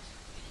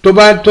tó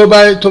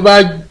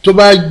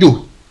bá jò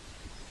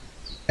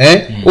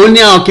ó ní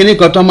àwọn kinní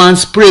kan tó máa ń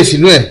spray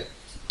sínú ẹ̀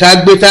tá a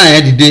gbé táyà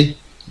yẹn dìde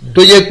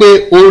tó jẹ́ pé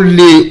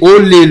ó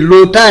lè lo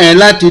táyà yẹn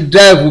láti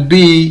drive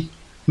bíi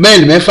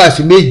mẹ́ẹ̀lì mẹ́fà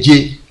sí méje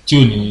tí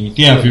ò ní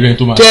tí a fi rẹ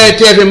tó máa.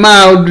 tẹ́ fi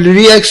máa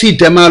rí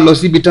exit ẹ máa lọ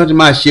síbi tí wọ́n ti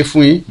máa ṣe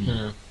fún yín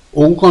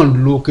òun kàn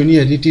lo kinní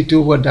yẹn títí tí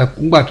ó wọ́dà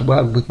ńgbà tó bá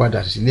gbé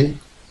padà sílé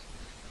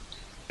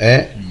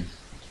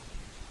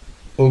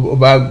ó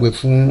bá gbé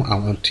fún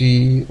àwọn tí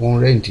wọ́n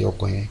rẹ́ǹtì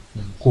ọkọ̀ yẹn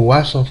kò wá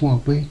sọ fún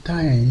wọn pé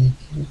táyà yẹn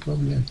no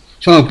problem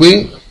sọ pé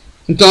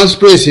nítorí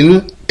spray sínú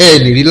ẹ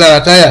lè rí lára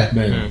táyà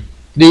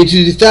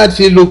they start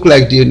to look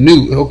like they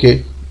knew okay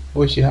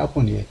ó ṣe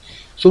happen yẹn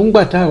so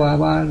ńgbà táwa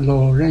wá lọ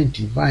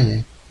rẹ́ǹtì van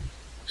yẹn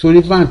sórí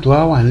van tó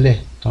wà nílẹ̀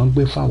tó ń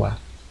gbé fáwa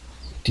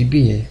tibí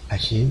yẹn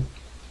àṣé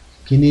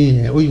kíní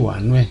yẹn ó yìí wà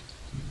nú ẹ̀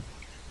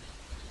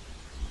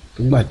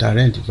ńgbà tá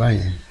rẹ́ǹtì van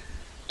yẹn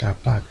ta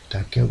park ta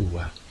kẹrù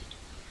wa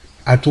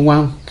a tún wá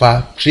ń fa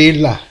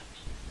trailer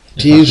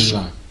tí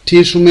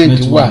instrument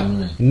wà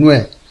nú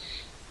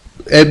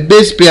ẹ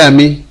bass player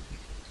mi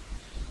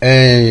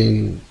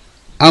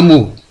amo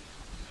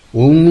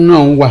òun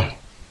náà ń wà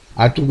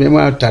àtúnbẹ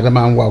máa tàdá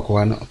máa ń wà ọkọ̀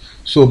wa náà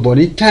so but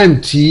ní time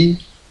tí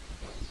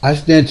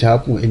accident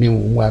happen èmi ò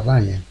ń wá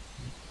báyẹn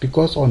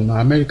because ọ̀nà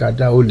Amẹ́ríkà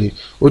dá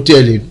ó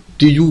tiẹ̀ lè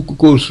díjú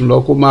kó sùn lọ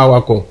kó máa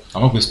wakọ̀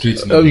àwọn pè straight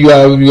you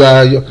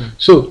are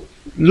so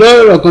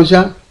lọ́rọ̀ kan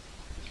ṣá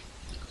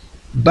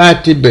bá a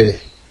ti bẹ̀rẹ̀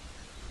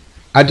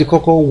a ti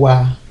kọ́kọ́ wa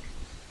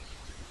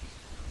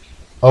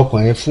ọkọ̀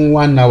yẹn fún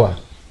 1 hour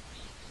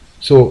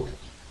so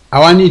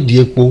àwa nídìí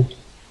epo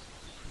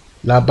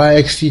la bá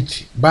exit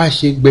bá a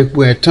ṣe gbẹpo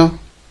ẹ̀ tán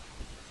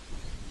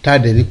tá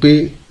a dẹ̀ ní pé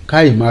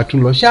káyì máa tún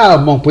lọ ṣáà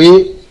mọ̀ pé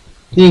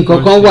nǹkan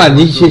kan wà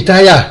ní ṣe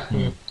táyà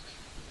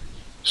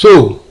so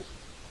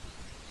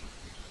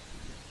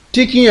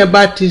tí kíyẹn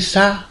bá ti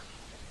sá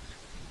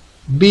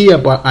bí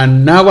about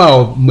an hour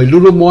or a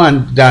little more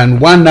than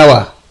 1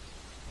 hour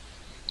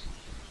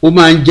ó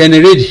máa ń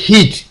generate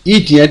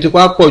heat yẹn ti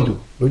wá pọ̀ jù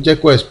ló jẹ́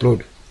kó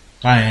explode.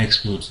 táyà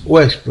explode.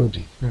 ó explode.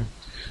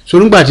 so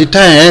nígbà tí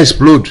táyà yẹn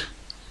explode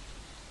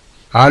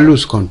I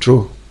lose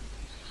control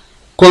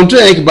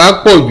yẹn kì bá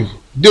pọ̀ jù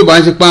bí o bá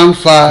ń ṣe ń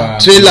fa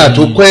trailer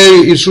tó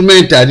kọ́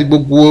instrument àti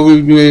gbogbo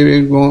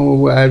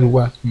ẹrù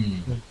wa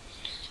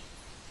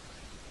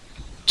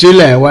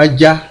trailer yẹn wá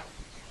já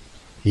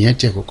ìyẹn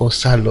tiẹ̀ kọ́kọ́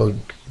sá lọ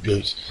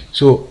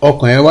so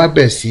ọkàn yẹn wá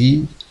bẹ̀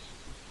sí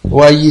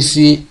wá yí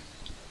sí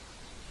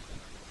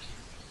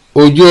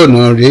ojú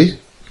ọ̀nà rèé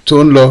tó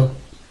ń lọ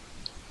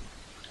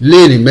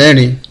léènì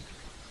mẹ́rin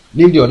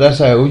níbi ọ̀dá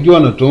side ojú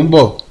ọ̀nà tó ń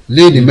bọ̀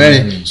léènì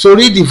mẹ́rin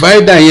sórí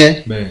divider yẹn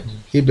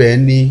ibẹ̀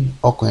ni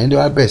ọkàn yẹn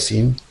wá bẹ̀ sí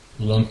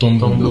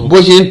bó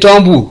ṣe ń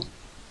tọ́ǹbù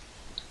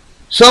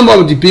some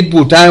of the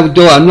people tá a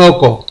jọ wà ní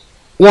ọkọ̀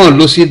wọ́n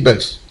lo seat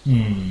belt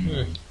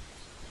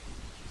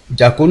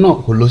jàkó náà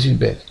kò lo seat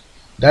belt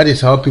that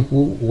is how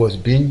people was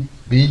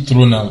being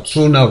thrown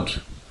out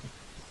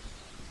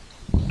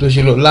tó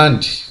ṣe lọ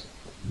land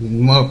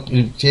mọ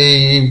ṣe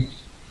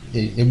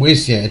ìwé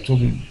ìsìn ẹ̀ tó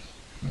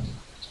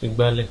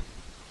ìgbálẹ̀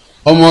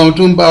ọmọ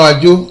tó ń bá wa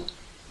jó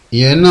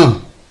ìyẹn náà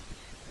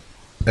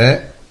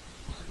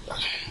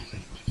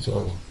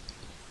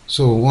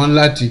so wọ́n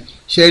láti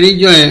ṣe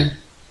ríjọ́ yẹn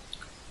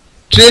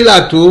tírélà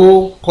tó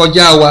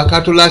kọjá wa ká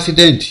tó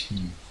l'accident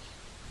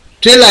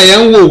tírélà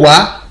yẹn ń wò wá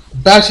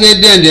bá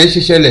accident yẹn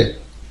ṣe ṣẹlẹ̀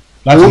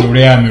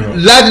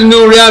láti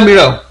inú rear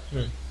mirror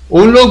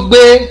òun ló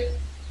gbé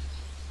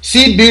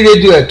CB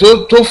radio ẹ̀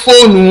tó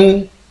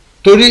fóònù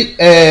torí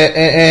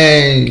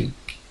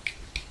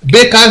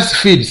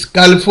Bakersfield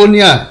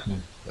California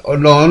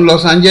ọ̀nà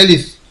Los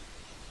Angeles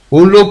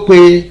òun ló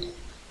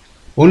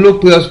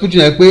pe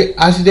hospital yẹn pé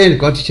accident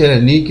kan ti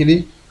ṣẹlẹ̀ ní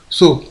kínní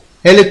so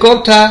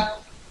helicopter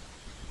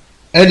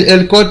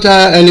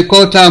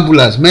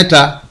ambulance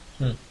mẹ́ta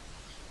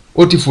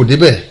ó ti fò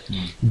débẹ̀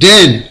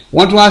then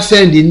wọ́n tún wá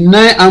send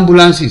 9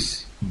 ambulances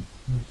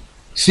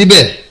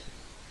síbẹ̀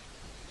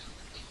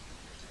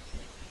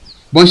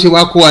bọ́n ṣe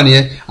wá kó wa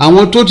nìyẹn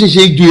àwọn tó ti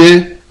ṣe jù yẹn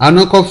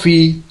àná kọ́ fi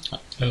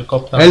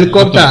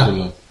helicopter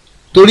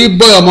torí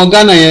bọ́ọ̀ ọmọ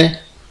Ghana yẹn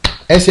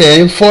ẹsẹ̀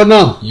ẹ̀ ń fọ́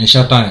náà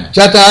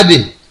ṣátáàdì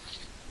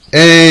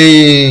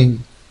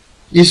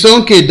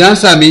ìsọ̀nkè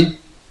dáńsà mi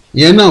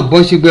ìyẹn náà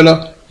bọ́n ṣe gbé lọ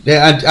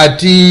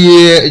àti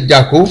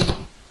jàkó.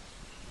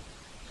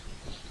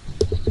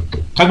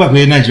 kágbà pé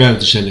Nàìjíríà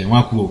ti ṣẹlẹ̀ wọ́n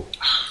á kú o.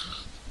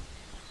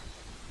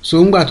 so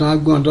ńgbà tí wọ́n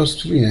gbé wọn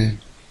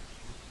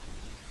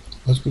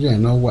hospital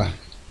yẹn náà wà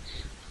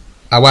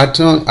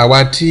àwa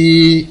tí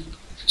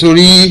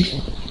torí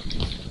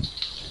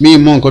mi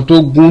mọ nǹkan tó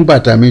gún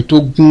bàtà mi tó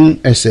gún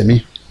ẹsẹ̀ mi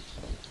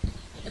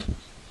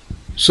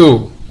so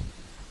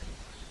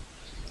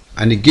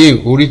and again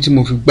orí tí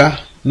mo fi gbá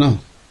náà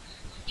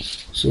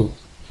so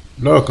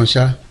lọ́rọ̀ kan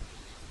ṣá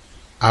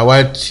àwa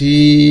tí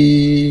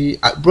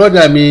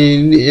brother mi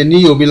ní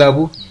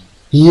Yomilabu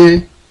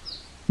ìyẹn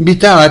bí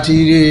táwa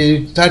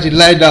ti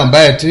lie down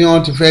báyìí tí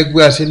wọ́n ti fẹ́ gbé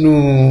wa sínú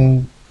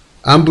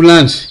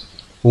ambulance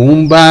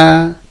òun bá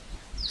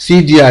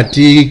CD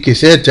àti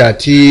kẹsẹ́ẹ̀tì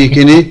àti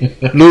kínní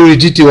lórí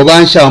títì wọ́n bá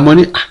ń ṣàwọn ọmọ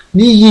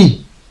níyì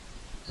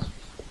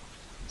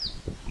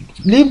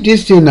leave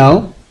this thing now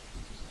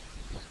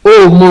o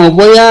mọ̀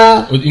bóyá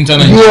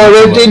you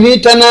already ní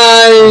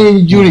internal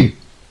injury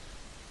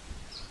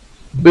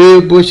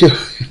bó ṣe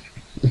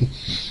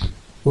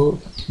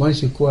wọ́n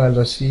ṣe kó wa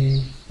lọ sí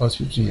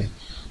hospital yẹn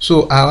so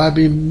àwa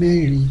bí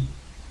mẹ́rin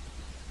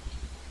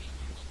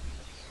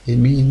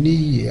èmi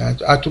níyì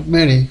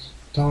àtúmẹ́rin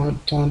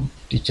tán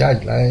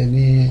discharge láyé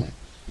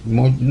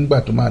nígbà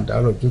tó máa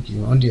dárò jókè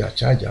wọ́n di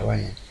charge àwa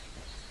yẹn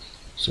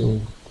so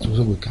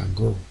we can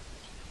go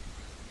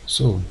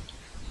so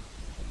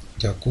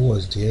Jako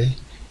was there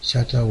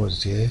Shatta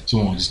was there so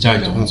on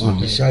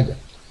discharge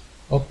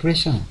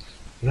operation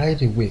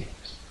right away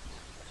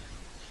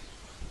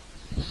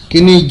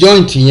kíní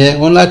joint yẹn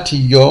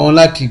wọ́n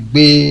láti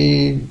gbé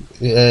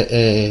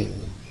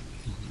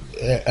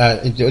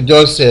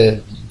just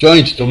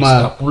joint tó máa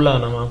scapula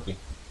náà máa ń pè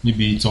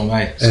níbi ìtàn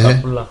báyìí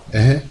scapula.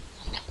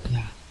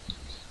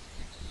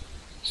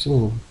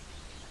 so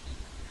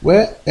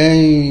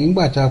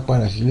nígbà tá a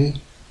padà sílé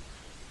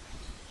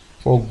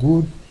for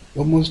good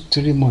almost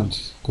 3 months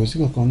kò sí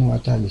kankan ní wa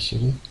tá a lè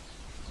ṣeré.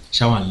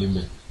 ṣáwà ń lé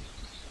mẹ́.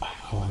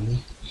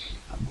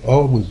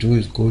 all we do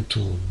is go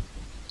to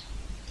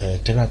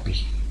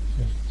therapy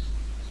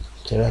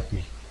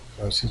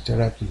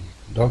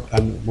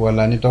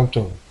wala ni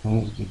doctor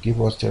who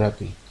give us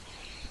therapy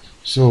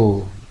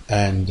so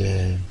and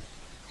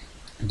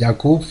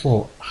Jako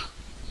for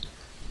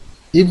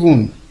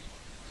even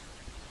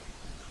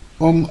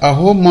a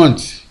whole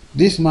month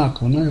this man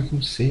cannot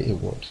even say a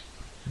word.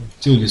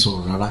 tí o lè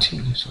sọ̀rọ̀ rárá.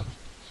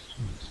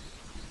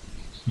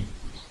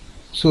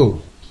 so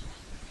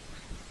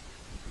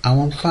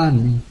àwọn fan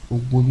mi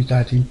gbogbo bí tá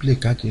a ti ń play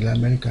káàkiri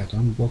Amẹ́ríkà tó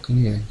ń gbọ́ kí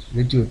ni ẹ̀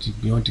rédíò ti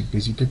gbé wọ́n ti gbé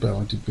sí pépà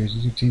wọ́n ti gbé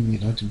sí TV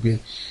wọ́n ti gbé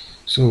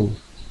so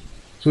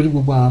sórí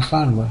gbogbo àwọn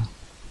fan wa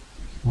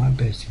wọ́n á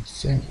bẹ̀rẹ̀ sí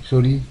sẹ́yìn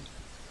sórí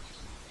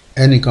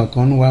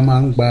ẹnìkankan wa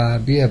máa ń gba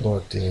bí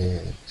about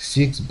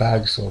 6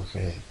 bags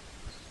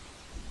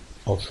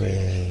of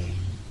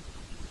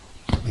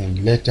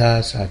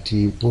letters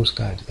àti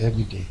postcard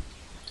every day.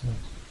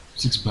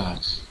 6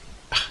 bags.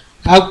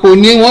 àpò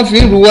ni wọ́n fi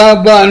ń ru wá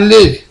bá ń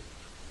lè.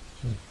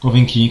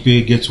 kọ́fíń kì í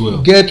pé get well.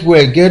 get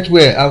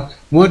well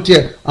wọ́n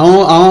tiẹ̀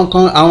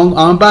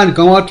àwọn báńkì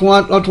kan wọ́n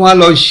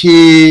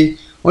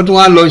tún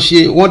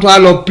wá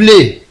lọ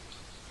play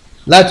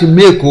láti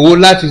make owó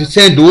láti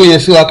send owó yẹn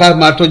sí wa ká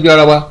máa tọ́jú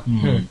ara wa.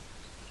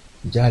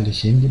 ìjà lè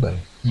ṣe ń dìbà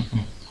rẹ̀.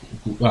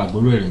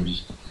 àgbọ̀rọ̀ ẹ̀rọ rí.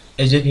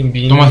 ẹ jẹ́ kí n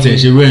bí. tọ́mọ̀tì ẹ̀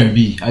ṣe rú ẹ̀ ń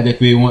bì á jẹ́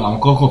pé àwọn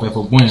kọ́kọ́ fẹ́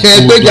fọgbọ́n yẹn. ṣe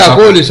é pé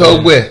Jako lè sọ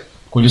ọgbẹ́ ẹ̀.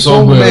 kò lè sọ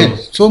ọgbẹ́ ẹ̀.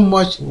 so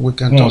much we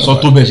can talk about. wọn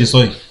sọ tó bẹ́ẹ̀ ṣe sọ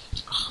yìí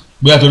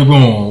bóyá torí pé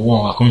wọn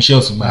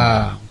àkọ́ńṣẹ́ọ̀sì gbà.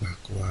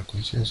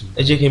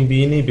 ẹ jẹ́ kí n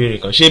bí ní ìbéèrè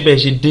kan ṣé bẹ́ẹ̀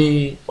ṣe dé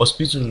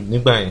hospital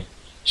nígbà yẹn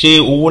ṣé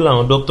owó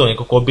làwọn dókítà yẹn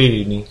kọ́kọ́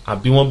béèrè ni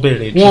àbí wọ́n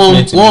bẹ̀rẹ̀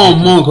treatment. wọ́n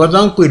mọ nǹkan tó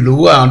ń pè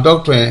lówó àwọn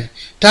dókítà yẹn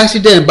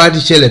táṣídẹ̀ẹ́n bá ti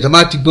ṣẹlẹ̀ tó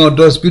bá ti gbọ́n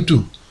ọdọ hospital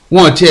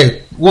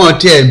wọ́n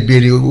tiẹ̀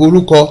béèrè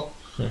orúkọ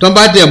tó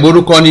bá dẹ̀ mọ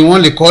orúkọ ni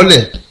wọ́n lè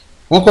kọ́lẹ̀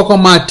wọ́n kọ́kọ́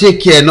máa take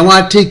care náà wọ́n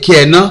á take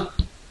care náà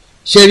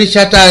ṣé rí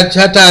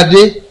Shatta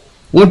dé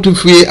wọ́n tún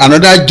fi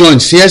another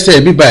joint sí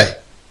ẹsẹ̀ bíbá ẹ̀.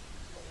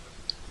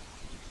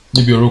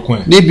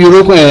 níbi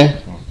orókùn ẹ̀.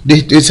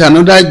 it's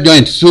another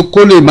joint so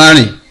kó lè má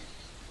rìn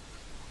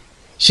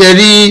ṣe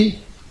rí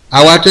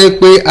àwa tó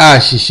pé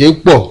àṣìṣe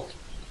pọ̀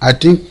I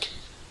think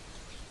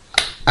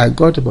I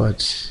got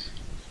about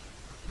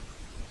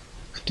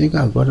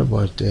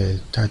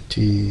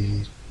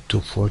 30 to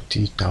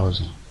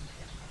 40,000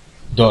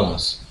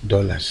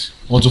 dollars.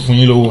 wọ́n tún fún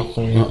yín lówó.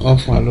 wọ́n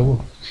fún wa lówó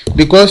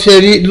because ṣe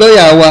rí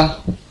lọ́ọ̀yà wa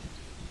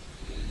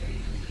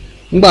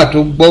nígbà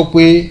tó gbọ́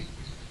pé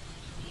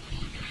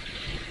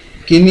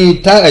kíní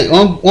táyà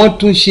wọ́n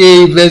tún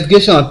ṣe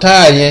investigation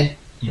táyà yẹn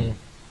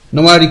ní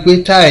wọ́n rí i pé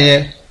táyà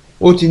yẹn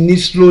ó ti ní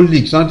slow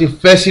leak tí wọ́n ti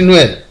fẹ́ sínú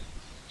ẹ̀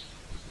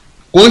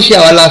kò ń ṣe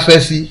àwa la fẹ́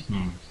sí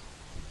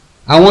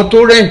àwọn tó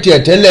rẹ̀ǹtì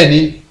ẹ̀ tẹ́lẹ̀ ni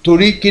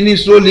torí kíní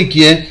slow leak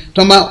yẹn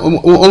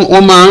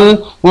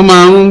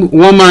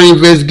wọ́n máa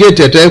investigate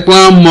ẹ̀ tó yẹ pé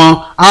wọ́n mọ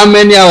how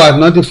many hours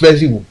náà ti fẹ́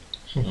sí wò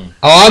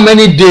how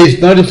many days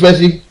náà ti fẹ́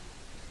sí.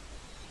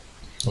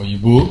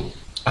 òyìnbó.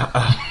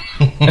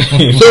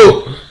 So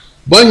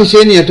bọ́n ṣe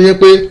nìyẹn tó yẹ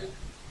pé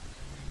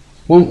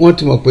wọ́n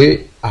ti mọ̀ pé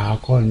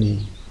àákọ́ ni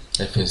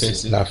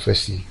la fẹ́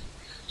sí.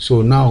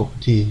 So now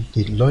the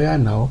lawyer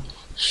now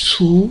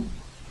sue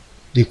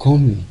the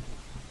company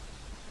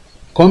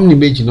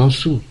méjì náà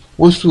sue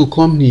wọ́n sue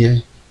company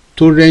yẹn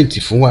tó rẹ́ǹtì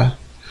fún wa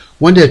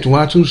wọ́n dẹ̀ tún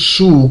wá tún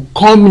sue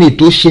company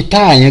tó ṣe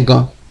táyà yẹn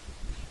gan.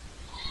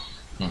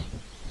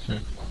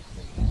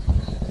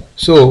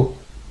 So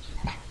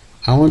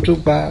àwọn tó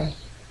gba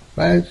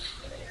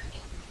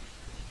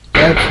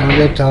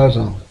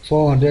 500,000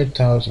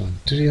 400,000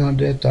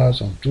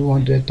 300,000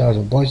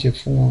 200,000 bọ́n ṣe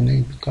fún wọn ní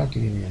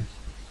káàkiri nìyẹn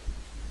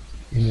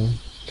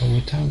but we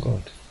thank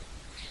God.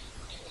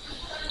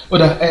 ó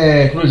dà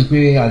kúrò sí pé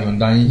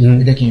àyọ̀ǹda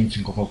yín ẹ jẹ́ kí n fi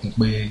nǹkan kún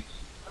pé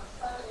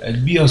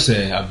bí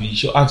ọ̀sẹ̀ àbí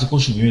iṣẹ́ àti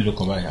kóṣù mélòó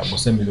kan báyìí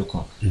àbọ̀sẹ̀ mélòó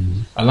kan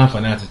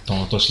aláǹfààní àti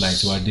tan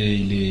torchlight wa dé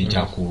ilé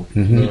ìjàkó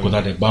kò tá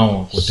dẹ̀ gbá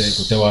wọn kò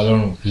tẹ́ wa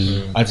lọ́rùn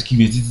àti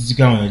kígbe títí tí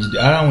káwọn èèyàn jíde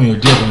ara àwọn èèyàn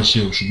díẹ̀ kan ṣe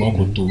o ṣùgbọ́n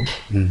kò tó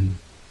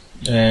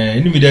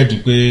inú mi dẹ̀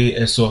dùn pé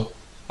ẹ sọ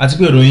àti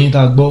pé ìròyìn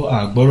tá a gbọ́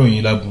àgbọ́rò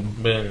yín láburú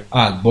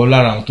àgbọ́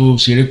lára àwọn tó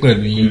ṣeré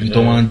pẹ̀lú yín ibi tó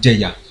wọ́n ń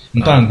jẹ̀yà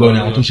níta ń gbọ́ ni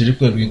àwọn tó ṣeré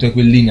pẹ̀lú yín tó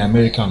pé lé ní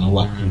Amẹ́ríkà náà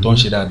wà tó ń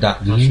ṣe dáadáa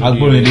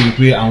agbọ́rò yín lébi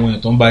pé àwọn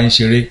èèyàn tó ń bá yín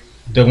ṣeré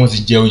tẹ́ wọ́n ti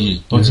jẹ oyè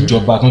tó ti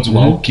jọba tó ti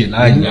wà òkè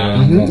láàyè ara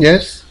wọn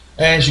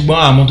ṣùgbọ́n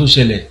àmọ́ tó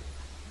ṣẹlẹ̀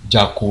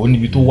jàkó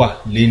níbi tó wà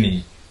lénìí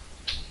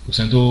kò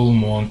sẹ́ni tó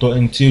mọ̀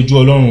ẹni tí ojú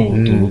Ọlọ́run ò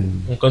tó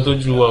nǹkan tó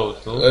ju wa ò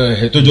tó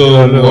tójú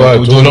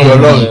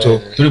Ọlọ́run tó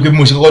torí pé bí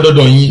mo ṣe kọ́kọ́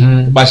dọ́dọ̀ yín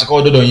bá ṣe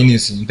kọ́kọ́ dọ́dọ̀ yín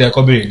nísìnyí tẹ́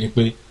kọ́ bèrè ni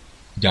pé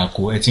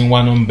jàkó ẹ ti ń wá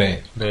nọ́mbà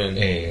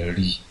ẹ̀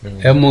rí.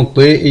 ẹ mọ̀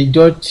pé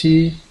ìjọ tí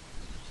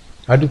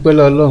adúpẹ́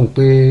lọ́lọ́run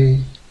pé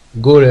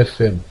Gold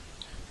FM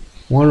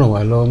wọ́n ràn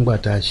wá lọ́wọ́ ńgbà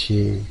tá a ṣe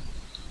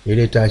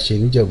eré tá a ṣe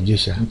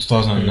níjẹ̀bújẹ̀ṣà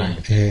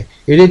 2009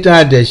 eré tá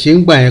a dẹ̀ ṣe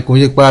ń gbà yẹn kò ń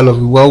ṣe pé a lọ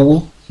fi wá owó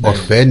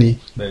ọ̀fẹ́ ni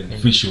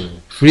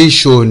free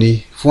show ni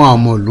fún àwọn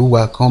ọmọ ìlú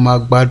wa kan máa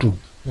gbádùn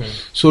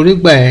so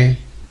nígbà yẹn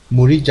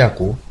mo rí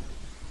jàkó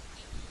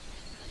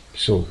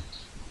so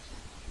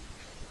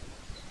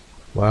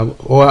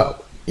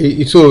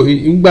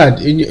nígbà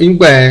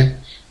yẹn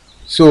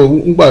so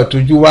nígbà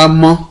tójú wa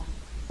mọ́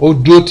ó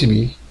dúró tì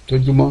mí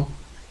tójú mọ́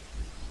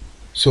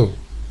so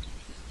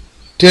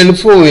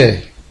tẹlifóònù ẹ̀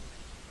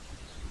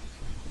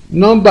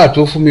nọ́mbà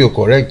tó fún mi ò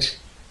correct.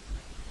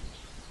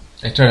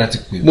 ẹ try láti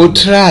pè mo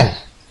try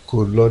kò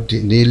lọ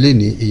ní ilé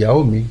ní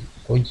ìyàwó mi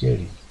ó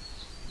jẹ́rìí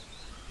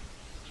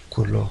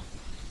kò lọ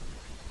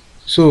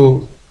so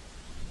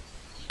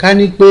ká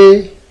ní pé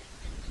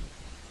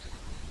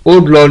ó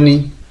lọ ni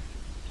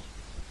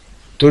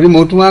torí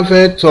mo tún wá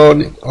fẹ́ tọ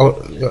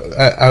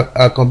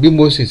àkànbí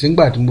mo sì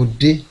sígbà tí mo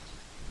dé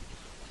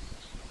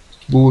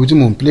gbogbo tí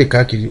mo ń play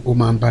káàkiri ó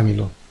máa ń bá mi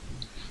lọ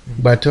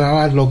ìgbà tí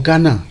wàá lọ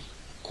Ghana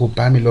kò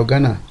bá mi lọ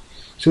Ghana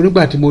so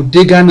nígbà tí mo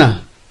dé Ghana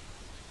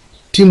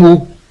tí mo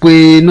pe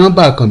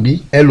nọ́mbà àkànbí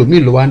ẹlòmíì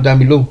ló wá ń dá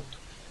mi lóhùn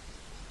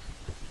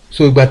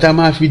so ìgbà tá a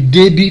máa fi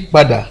débí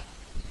padà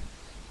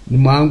ni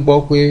mo máa ń gbọ́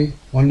pé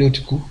wọ́n ní ó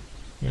ti kú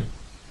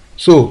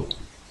so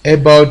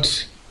about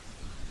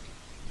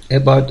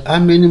how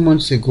many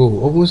months ago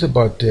almost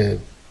about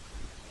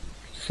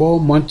 4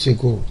 months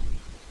ago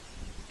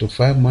to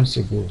 5 months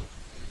ago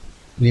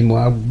ni mo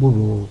á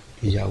gbúrò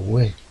ìyàwó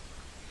ẹ̀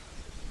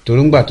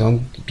torí ngbà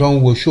tó ń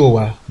wo show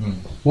wa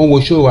wọ́n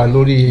wo show wa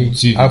lórí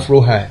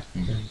Afro High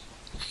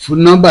fún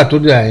nọ́mbà tó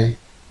dà yẹn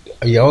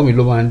ìyàwó mi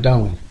ló máa ń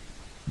dáhùn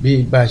bí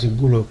bá a ṣe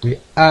gbúrò pé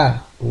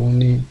òun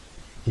ni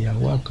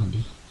ìyàwó àkànbí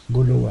bó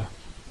ló wà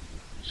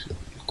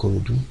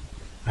Ìkòròdú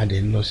a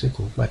dẹ̀ ń lọ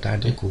sẹ́kọ̀ọ́ pàtà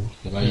dẹ́kọ̀ọ́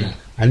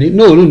àní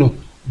no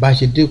bá a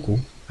ṣe dẹ́kọ̀ọ́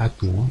a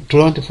pè wọ́n tó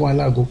rántí fún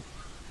alágo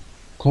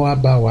kán wá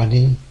bá wa ní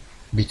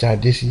ibi tá a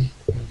dé sí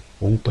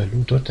òun pẹ̀lú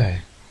dọ́tà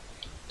ẹ̀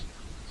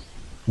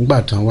nígbà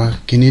tán wá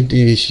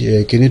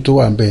kíní tó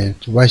wà bẹ́ẹ̀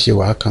tó bá ṣe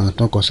wàá kan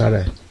tán kọ sára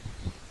ẹ̀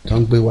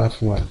tán gbé wá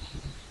fún wa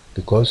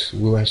because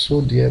we were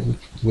so dear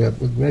we were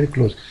very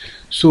close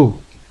so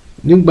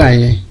nígbà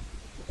yẹn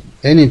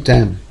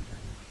anytime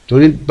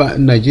torí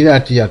Nàìjíríà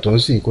ti yàtọ̀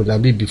sí kò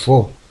dàbí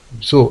before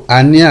so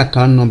a ní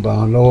account number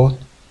wọn lọ́wọ́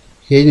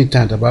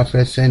anytime tá a bá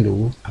fẹ́ send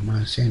owó a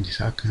máa send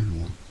sákànnì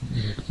wọn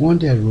wọ́n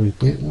dẹ̀ ròyìn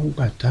pé wọ́n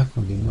gbà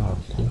tákàn nínú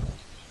àkó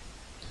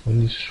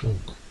oní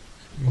stroke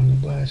wọ́n ní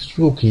bá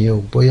stroke yẹn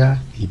ò bóyá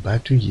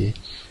ìbátúyẹ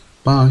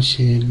báwọn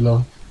ṣe lọ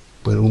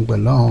pẹ̀lú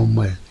àwọn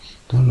ọmọ ẹ̀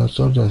tó ń lọ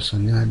sọ́dọ̀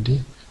Sunny Adé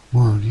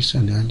wọn ò rí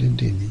Sunny Adé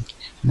dè ní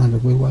máa lọ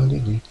pé wá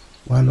lèdè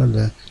wá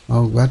lọ́dọ̀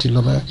àwọn ògbà ti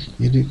lọ bá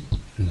yédè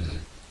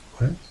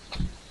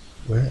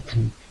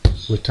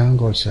we thank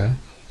God sir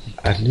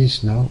at least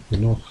now we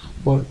know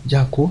but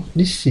Jako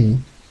nísìnyí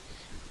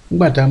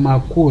nígbà tá a máa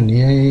kó ní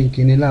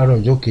kíní láàárọ̀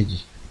ọjọ́ kejì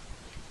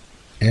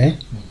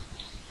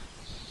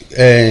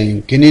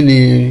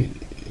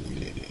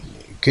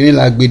kíní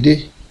la gbédé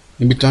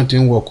níbi tí wọ́n ti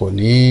ń wọkọ̀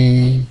ní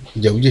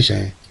Ìjẹ̀bú-Jẹ̀ṣà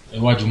yẹn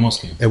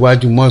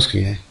ẹ̀wájú mosque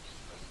yẹn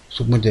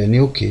so mo dẹ̀ ní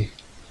òkè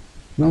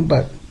nọ́mbà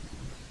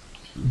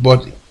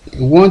but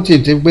one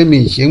thing tí pé mi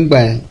ṣe ń gbà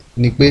yẹn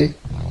ni pé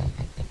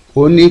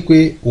ó ní pé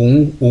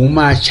òun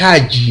máa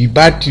ṣáàjì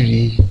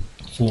bátìrì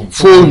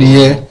fóònù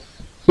yẹn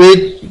pé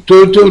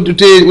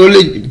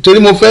torí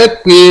mo fẹ́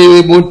pé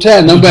mo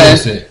tẹ́ nọ́mbà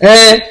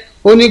yẹn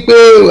ó ní pé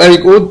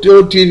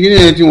ó ti rí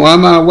yẹn tí wọ́n á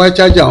máa wá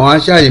ṣáàjà wọn á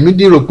ṣáàjì mí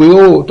dìrò pé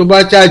tó bá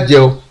ṣáàjẹ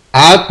o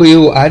àá pé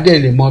o àá dẹ̀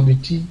lè mọ ibi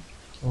tí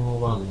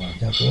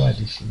Jako wà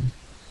dé sí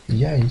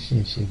ìyá yìí sì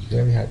ń ṣe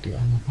very happy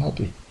I'm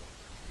happy.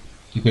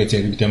 Kíkọ́ ẹ̀tì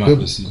ẹ̀rí tẹ́ máa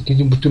pè sí. Kí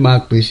tó máa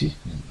pè sí.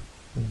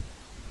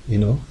 You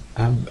know,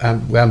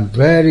 I'm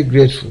very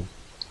grateful.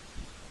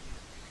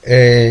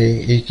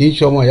 Kì í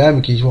ṣe ọmọ ìyá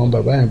mi kì í ṣe ọmọ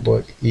bàbá yẹn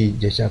bọ̀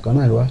Ìjẹ̀ṣà kan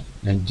náà ni wá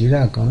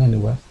Nàìjíríà kan náà ni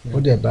wá ó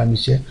dẹ̀ bá mi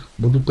ṣe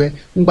mo dúpẹ́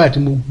ńgbà tí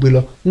mo gbé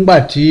lọ ńgbà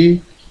tí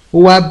ó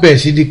wá bẹ̀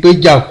sí di pé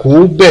Jako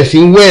bẹ̀ sí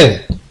wẹ̀l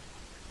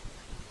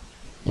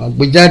wọ́n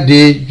gbé jáde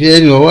bí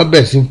ẹni wọ́n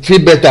bẹ̀ sí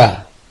feel better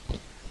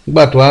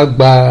nígbà tó wá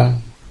gba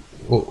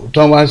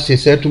tó wá ṣe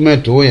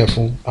settlement owó yẹn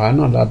fún àwọn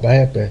náà la bá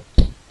ẹ̀pẹ̀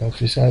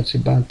official sí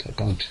bank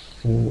account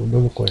fún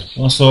olórúkọ ẹ̀.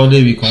 wọ́n sọ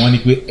lébi kan wọ́n ní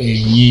pé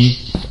ẹ̀yin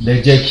lẹ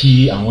jẹ́ kí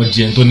àwọn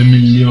jẹun tó ní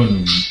mílíọ̀nù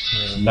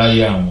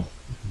láyé àwọn.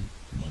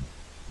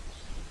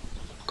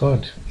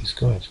 God is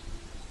God,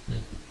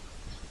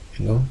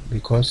 you know,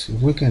 because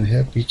if we can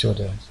help each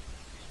other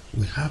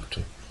we have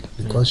to,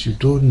 because you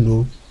don't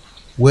know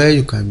where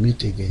you can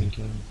meet again.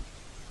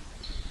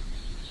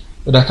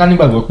 ó dà ká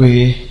nígbàgbọ́ pé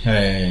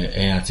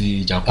ẹ̀yin àti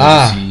Jako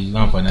ti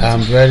láǹfààní àti.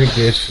 I'm very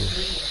grateful.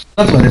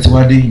 láǹfààní tí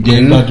wàá dé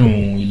ìjẹ́ gbádùn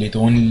ilé tí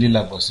wọ́n ní ilé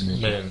làbọ̀ sí mi.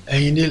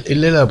 ẹ̀yin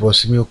ilé làbọ̀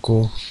sí mi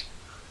oko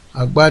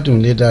agbádùn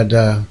ilé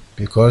dáadáa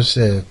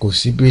because kò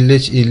sí bí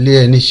ilé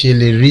ẹni ṣe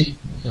lè rí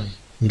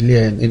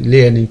ilé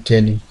ẹni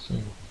tẹni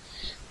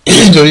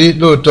nítorí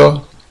lóòótọ́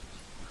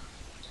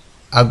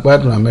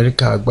agbádùn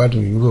Amẹ́ríkà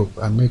agbádùn Europe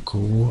amẹ́kọ̀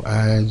owó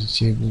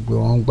àṣẹ gbogbo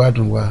wọn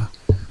gbádùn wa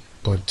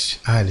but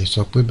a lè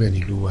sọ pé bẹ́ẹ̀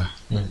nílùú wa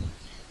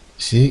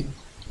sí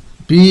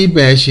bí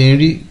bẹ́ẹ̀ ṣe ń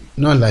rí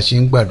náà la ṣe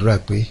ń gbàdúrà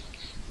pé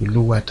ìlú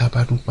wa tá a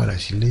bá tún padà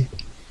sílé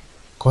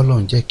kọ́lọ̀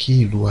ń jẹ́ kí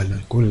ìlú wa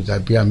kó lè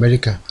dàbí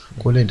Amẹ́ríkà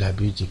kó lè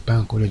dàbí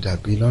Japan kó lè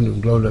dàbí London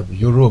kó lè dàbí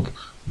Europe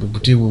gbogbo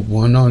tí gbogbo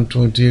wọn náà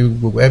tún tí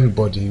gbogbo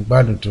everybody ń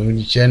gbádùn tó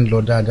ń ṣe ń lọ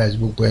dáadáa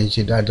gbogbo ẹ̀ ń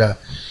ṣe dáadáa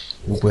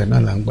gbogbo ẹ̀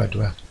náà là ń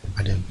gbàdúrà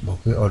àdè mọ̀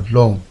pé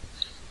Ọlọ́run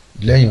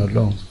lẹ́yìn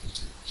Ọlọ́run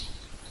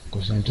kò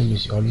sẹ́ni tó lè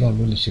ṣe Ọlọ́run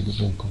ló lè ṣe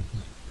gbogbo nǹkan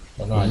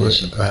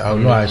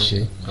Ọlọ́run á ṣe.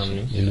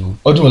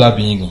 ọdún wo la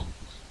bí yín gan.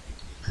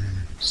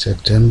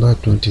 September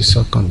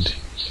 22nd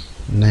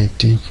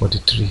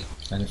 1943.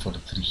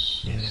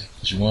 1943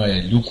 ṣùgbọ́n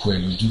ẹ̀ lókù ẹ̀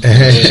lójú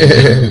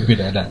pé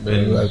dáadáa.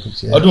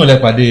 ọdún wo lẹ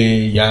pàdé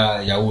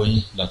ìyàwó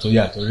yín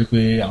Latoya torí pé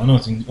àwọn náà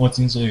wọ́n ti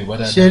ń sọ Yorùbá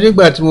dáadáa. ṣe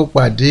nígbà tí mo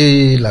pàdé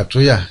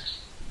Latoya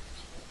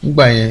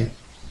nígbà yẹn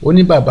ó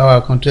ní bàbá wa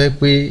kan tó yẹ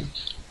pé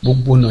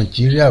gbogbo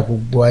Nàìjíríà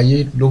gbogbo ayé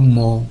ló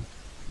mọ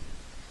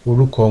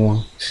orúkọ wọn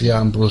sí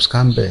Ambrose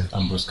Campbell.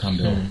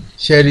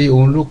 ṣe rí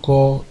òun ló kọ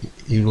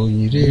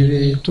ìròyìn rere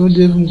tó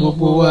dé fún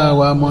gbogbo wa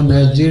ọmọ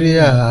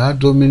Nàìjíríà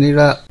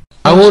àdómìnira.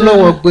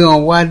 Awólọ́wọ̀ gbé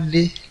wọn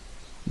wálé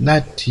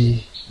láti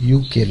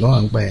UK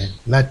lọ́wọ́n gbà yẹn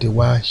láti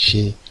wá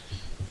ṣe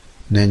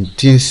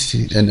 19th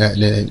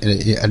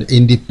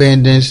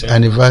independence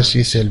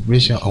anniversary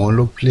celebration àwọn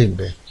ló play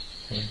bẹ́ẹ̀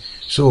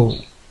so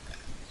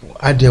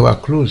adéwà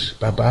close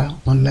bàbá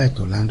wọn like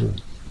Orlando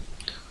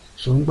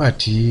so nígbà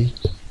tí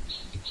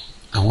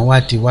àwọn wá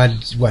ti wá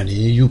wà ní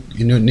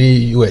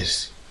US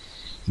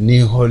ní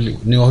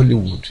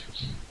Hollywood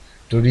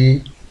torí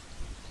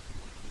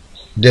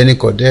Denny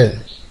Cordell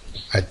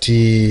àti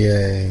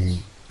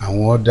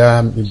àwọn other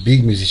big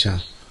musician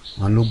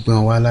wọn ló gbé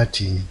wọn wá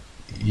láti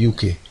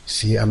UK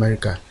sí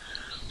America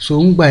so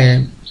ń gbà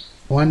yẹn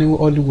wọn ní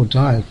Hollywood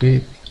tán wà pé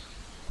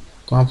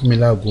kí wọn fún mi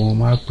láago wọn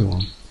máa pè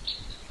wọn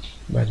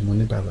nígbà tí mo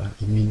ní bàbá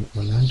èmi ní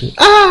Orlando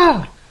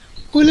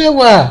kúlẹ̀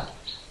wà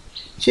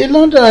ṣé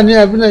London ní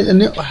abúlé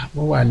ní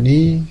mo wà ní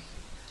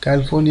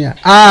California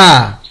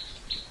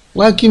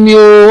wá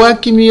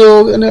kí mi o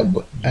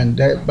and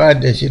bá a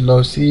dẹ̀ ṣe lọ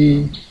sí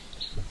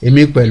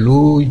èmi pẹ̀lú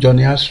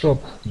Johnny Astrop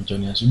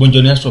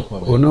wà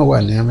òun náà wà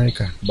ní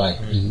Amẹ́ríkà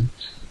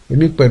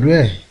èmi pẹ̀lú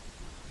ẹ̀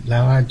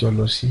láwa jọ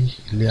lọ sí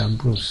ilé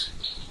Ambrose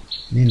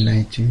ní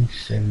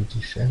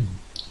 1977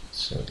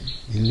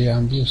 ilé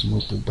Ambrose mo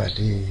pè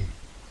gbàdé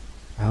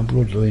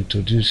Ambrose ló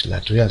introduce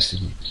Latoya sí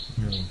mi.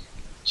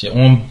 ṣe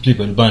wọ́n play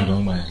pẹ̀lú band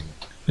wọn gbà yẹn.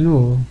 nínú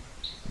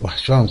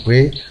wàásù àwọn pé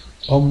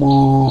àwọn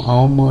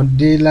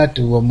ọmọdé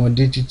láti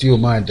ọmọdé títí ó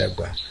máa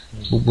dàgbà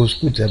gbogbo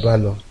school tẹ́ bá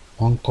lọ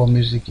wọ́n ń kọ́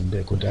music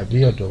níbẹ̀ kò dàbí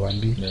ọ̀dọ̀ wa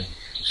bí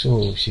so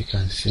she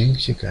can sing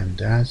she can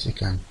dance she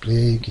can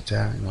play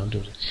guitar and all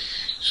those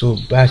so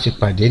bá a ṣe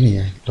pàdé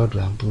nìyẹn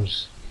lọ́dọ̀ Ambrose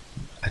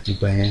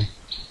àtìgbà yẹn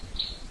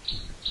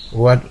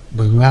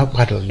bẹ̀rù á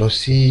padà lọ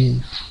sí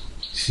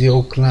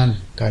Oakland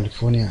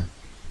California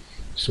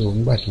so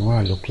nígbà tí wọ́n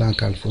wà ní Oakland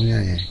California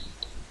yẹn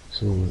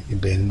so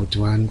ibẹ̀ ni mo ti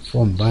wá ń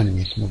form band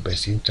mi tí mo bẹ̀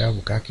sí ń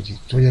travel káàkiri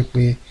tó yẹ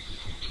pé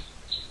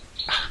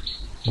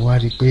mo wá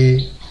rí i pé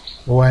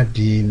ó wá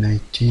di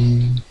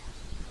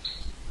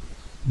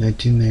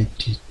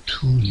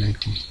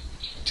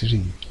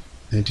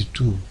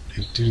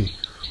 1992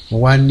 mo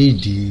wá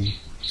nídìí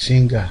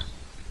singer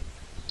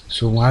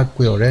so wọ́n á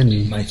pe ọ̀rẹ́ mi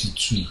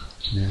 92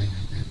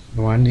 mo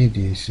wá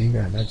nídìí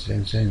singer láti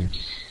sẹ́yìn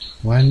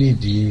mo wá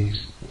nídìí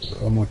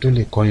ọmọ tó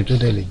lè kọrin tó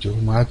dẹ̀ lè jó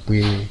mo á pe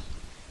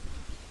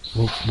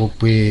mo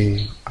pe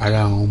ara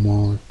àwọn ọmọ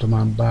tó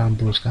máa ń bá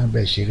Ambrose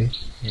Campbell ṣeré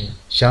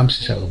Shams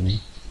Salome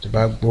tó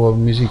bá gbọ́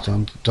music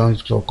tó ń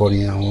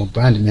kọrin àwọn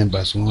band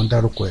members wọ́n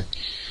dárúkọ ẹ̀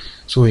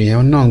so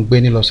ìyẹn náà ń gbé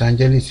ní Los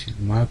Angeles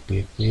mo á pè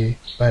pé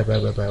báyìí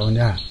wọ́n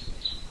ní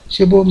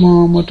ṣé bó mọ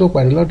ọmọ tó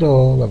pàdé lọ́dọ̀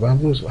baba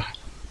Ambrose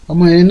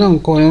ọmọ yẹn náà ń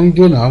kọrin ń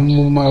jó náà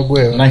mo máa gbọ́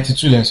ẹ̀.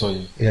 92 lẹ́ ń sọ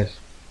yìí. Yes.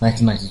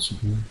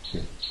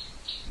 1992.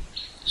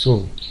 So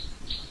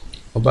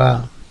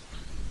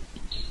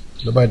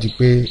lọ́ba di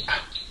pé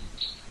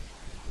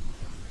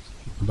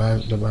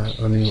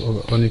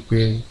ó ní pé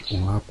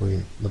òun á pè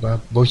lọ́ba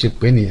bó ṣe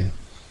pé nìyẹn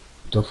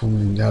tó fún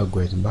mi ní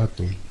àgọ́ ẹ̀ tí bá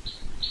pè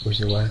bó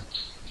ṣe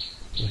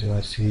wá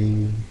sí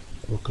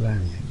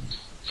Oakland yẹn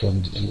from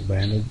ìgbà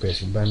yẹn ló bẹ̀rẹ̀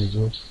sí bá mi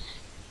jó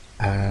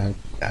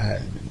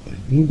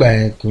nígbà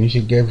yẹn kò ń ṣe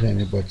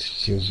girlfriend but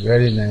she was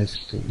very nice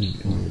to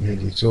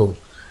lady so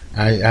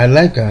I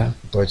like her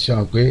but ṣe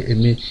hàn pé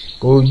èmi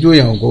kò ojú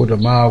èèyàn gbọ́dọ̀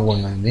máa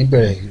wọ̀nyàn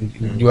níbẹ̀rẹ̀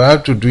you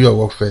have to do your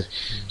work first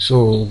so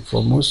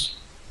for most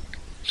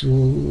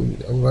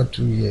over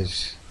 2 years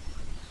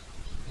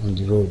on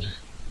the road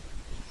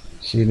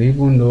she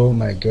even know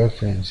my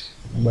girlfriends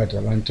nígbà tí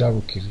a bá ń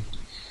travel kiri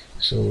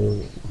so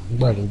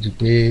nígbà tó di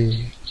pé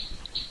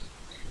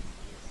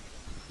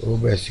ó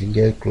bẹ̀ sí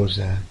get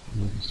closer.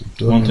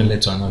 One thing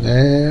led to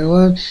another.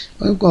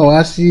 wọ́n kàn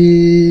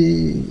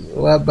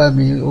wá bá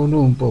mi ó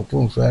lóun pọ̀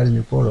fóun fẹ́ rí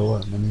mi pọ̀rọ̀ wà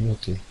mo ní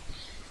okay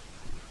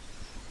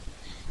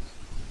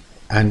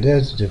and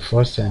that's the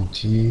first time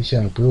tí ṣe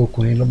àwọn pé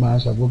ọkùnrin ló máa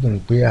ń sọ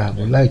bóbìnrin pé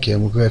mo láìkẹ́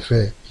mo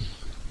fẹ́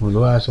mo ló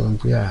wá sọ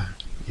pé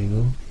you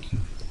know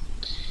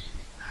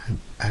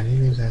I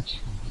really like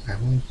you I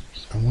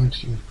want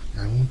you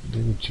I want to be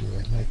with you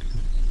I like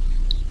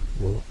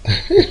you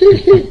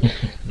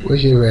bó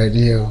ṣe rẹ̀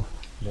ní ẹ̀ o.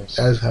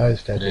 That's how it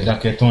started.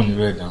 Ìdákẹ́tàn ni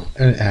rẹ̀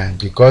dáhùn.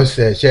 Because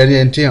ṣẹ́rí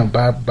ẹni tí èèyàn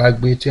bá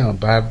gbé tí èèyàn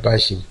bá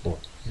ṣe pọ̀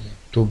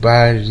tó bá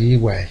rí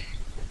ìwà ẹ̀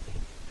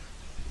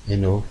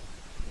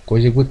kò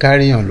ṣe pé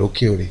káríyàn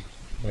lókè rè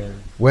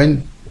when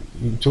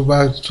tó bá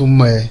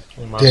túmọ̀ ẹ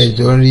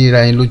tẹ̀jọ́ ń ríra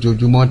yín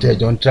lójoojúmọ́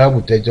tẹ̀jọ́ ń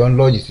travel tẹ̀jọ́ ń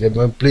lodge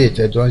tẹ̀jọ́ ń play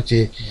tẹ̀jọ́ ń ṣe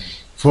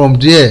from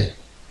there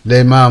lẹ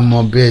máa mọ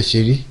bẹ́ẹ̀ ṣe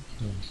rí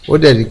ó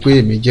dẹ̀ rí pé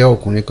èmi jẹ́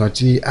ọkùnrin kan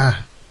tí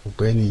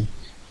ọ̀gbẹ́ni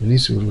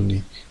onísùúrù ni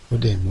ó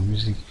dẹ̀ mọ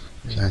music.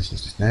 And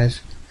it's nice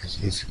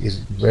it's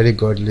very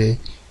godly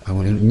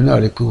àwọn ènìyàn náà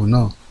rí pé òun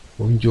náà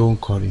ó ń jó ń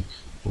kọrin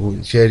òun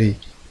ṣẹ́rí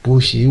bó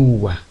ṣe ń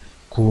hùwà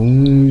kò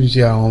ń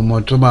ṣe àwọn ọmọ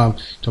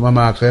tó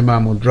máa fẹ́ máa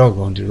mu drug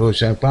on the road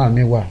ṣe pàmò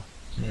mi wà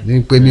ní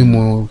pé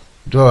mímu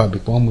drug àbí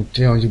pọ́n mu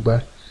tí wọ́n ti gbá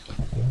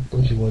bó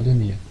ṣe wọlé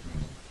nìyẹn.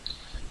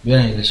 bí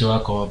ẹ̀yin lè ṣe wá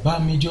kọ bá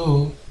mi jó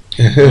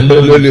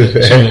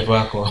olólùfẹ́ ṣe lè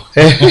fọwọ́ kọ.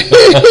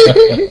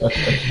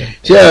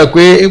 ṣé ẹ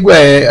pé nígbà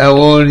yẹn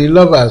àwọn orin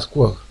lovers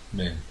pọ̀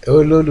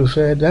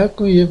olólùfẹ́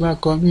dákun yé máa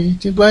kọ mí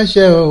tí bá ń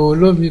ṣe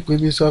olómi pè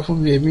mí sọ fún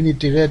mi èmi ní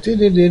tirẹ̀ tí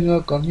dédé ní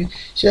ọkàn mi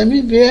ṣe mí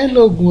bí ẹ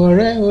lògùn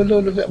ọ̀rẹ́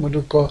olólùfẹ́ mo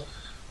tún kọ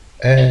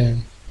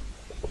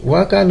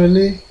wákà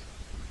lọlé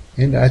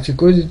àti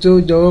kó ti tó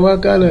jọ̀wọ́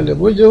wákà lọlé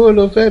bójú owó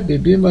ló fẹ́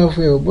bèbí máa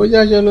fẹ́ o bójú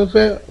aṣọ ló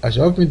fẹ́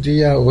aṣọ́fìn ti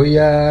ya ó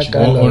yá ká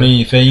lọ. orin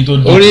ìfẹ́ yín tó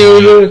dùn. orin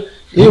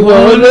ìwọ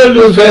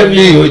olólùfẹ́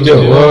mi ò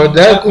jọ̀wọ́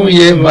dákun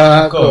yé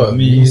máa kọ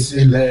mí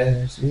sílẹ̀.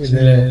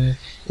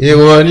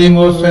 Ìwọ ni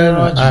mo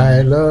fẹ́ràn I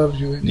love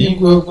you ní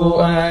gbogbo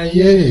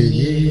ayé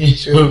yìí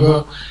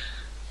ṣùgbọ́n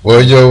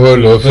bójú owó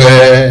ló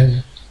fẹ́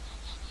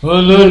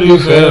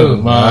olólùfẹ́ ò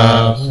máa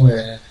fún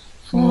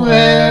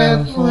ẹ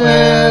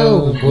ò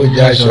bójú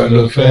aṣọ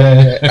ló fẹ́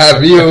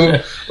àbí o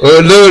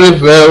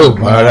olólùfẹ́ ò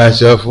máa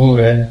raṣọ fún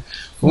ẹ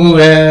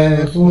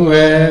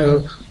ò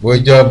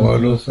bójú ọmọ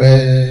ló fẹ́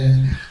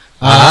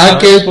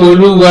àáké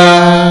polúwa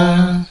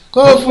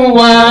kó fún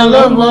wa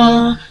lọ́mọ.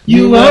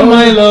 You are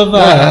my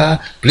lover,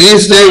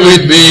 please stay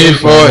with me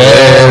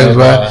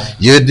forever.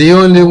 You're the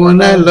only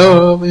one I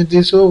love in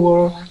this whole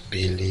world.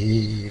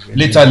 Believe.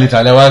 Later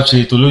lẹ wá ṣe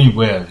ètò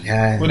olóyìnbó ẹ̀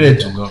ó dẹ̀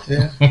dùn gan.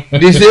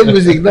 The same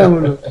music náà mo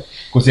lò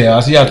kò sí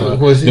ẹ̀wá sí yàtọ̀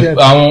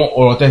àwọn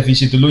ọ̀rọ̀ tẹ́ fi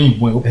ṣètò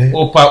lóyìnbó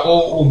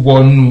ó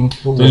gbọ́nú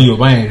tó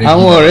Yorùbá yẹn rẹ̀.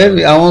 àwọn ọ̀rẹ́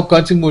mi àwọn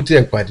kan tí mo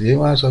tiẹ̀ pàdé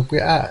wọ́n á sọ pé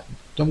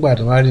tó ń gbà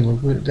tó wá rí mi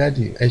pé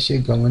dáàdì ẹ ṣe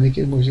gan-an ní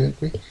kí mo ṣe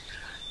pé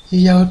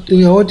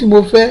ìyàwó tí mo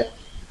fẹ́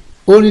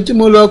orin tí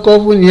mo lọ kọ́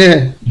fún yẹn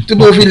tí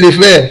mo fi lè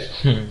fẹ́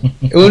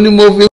òun ni mo fi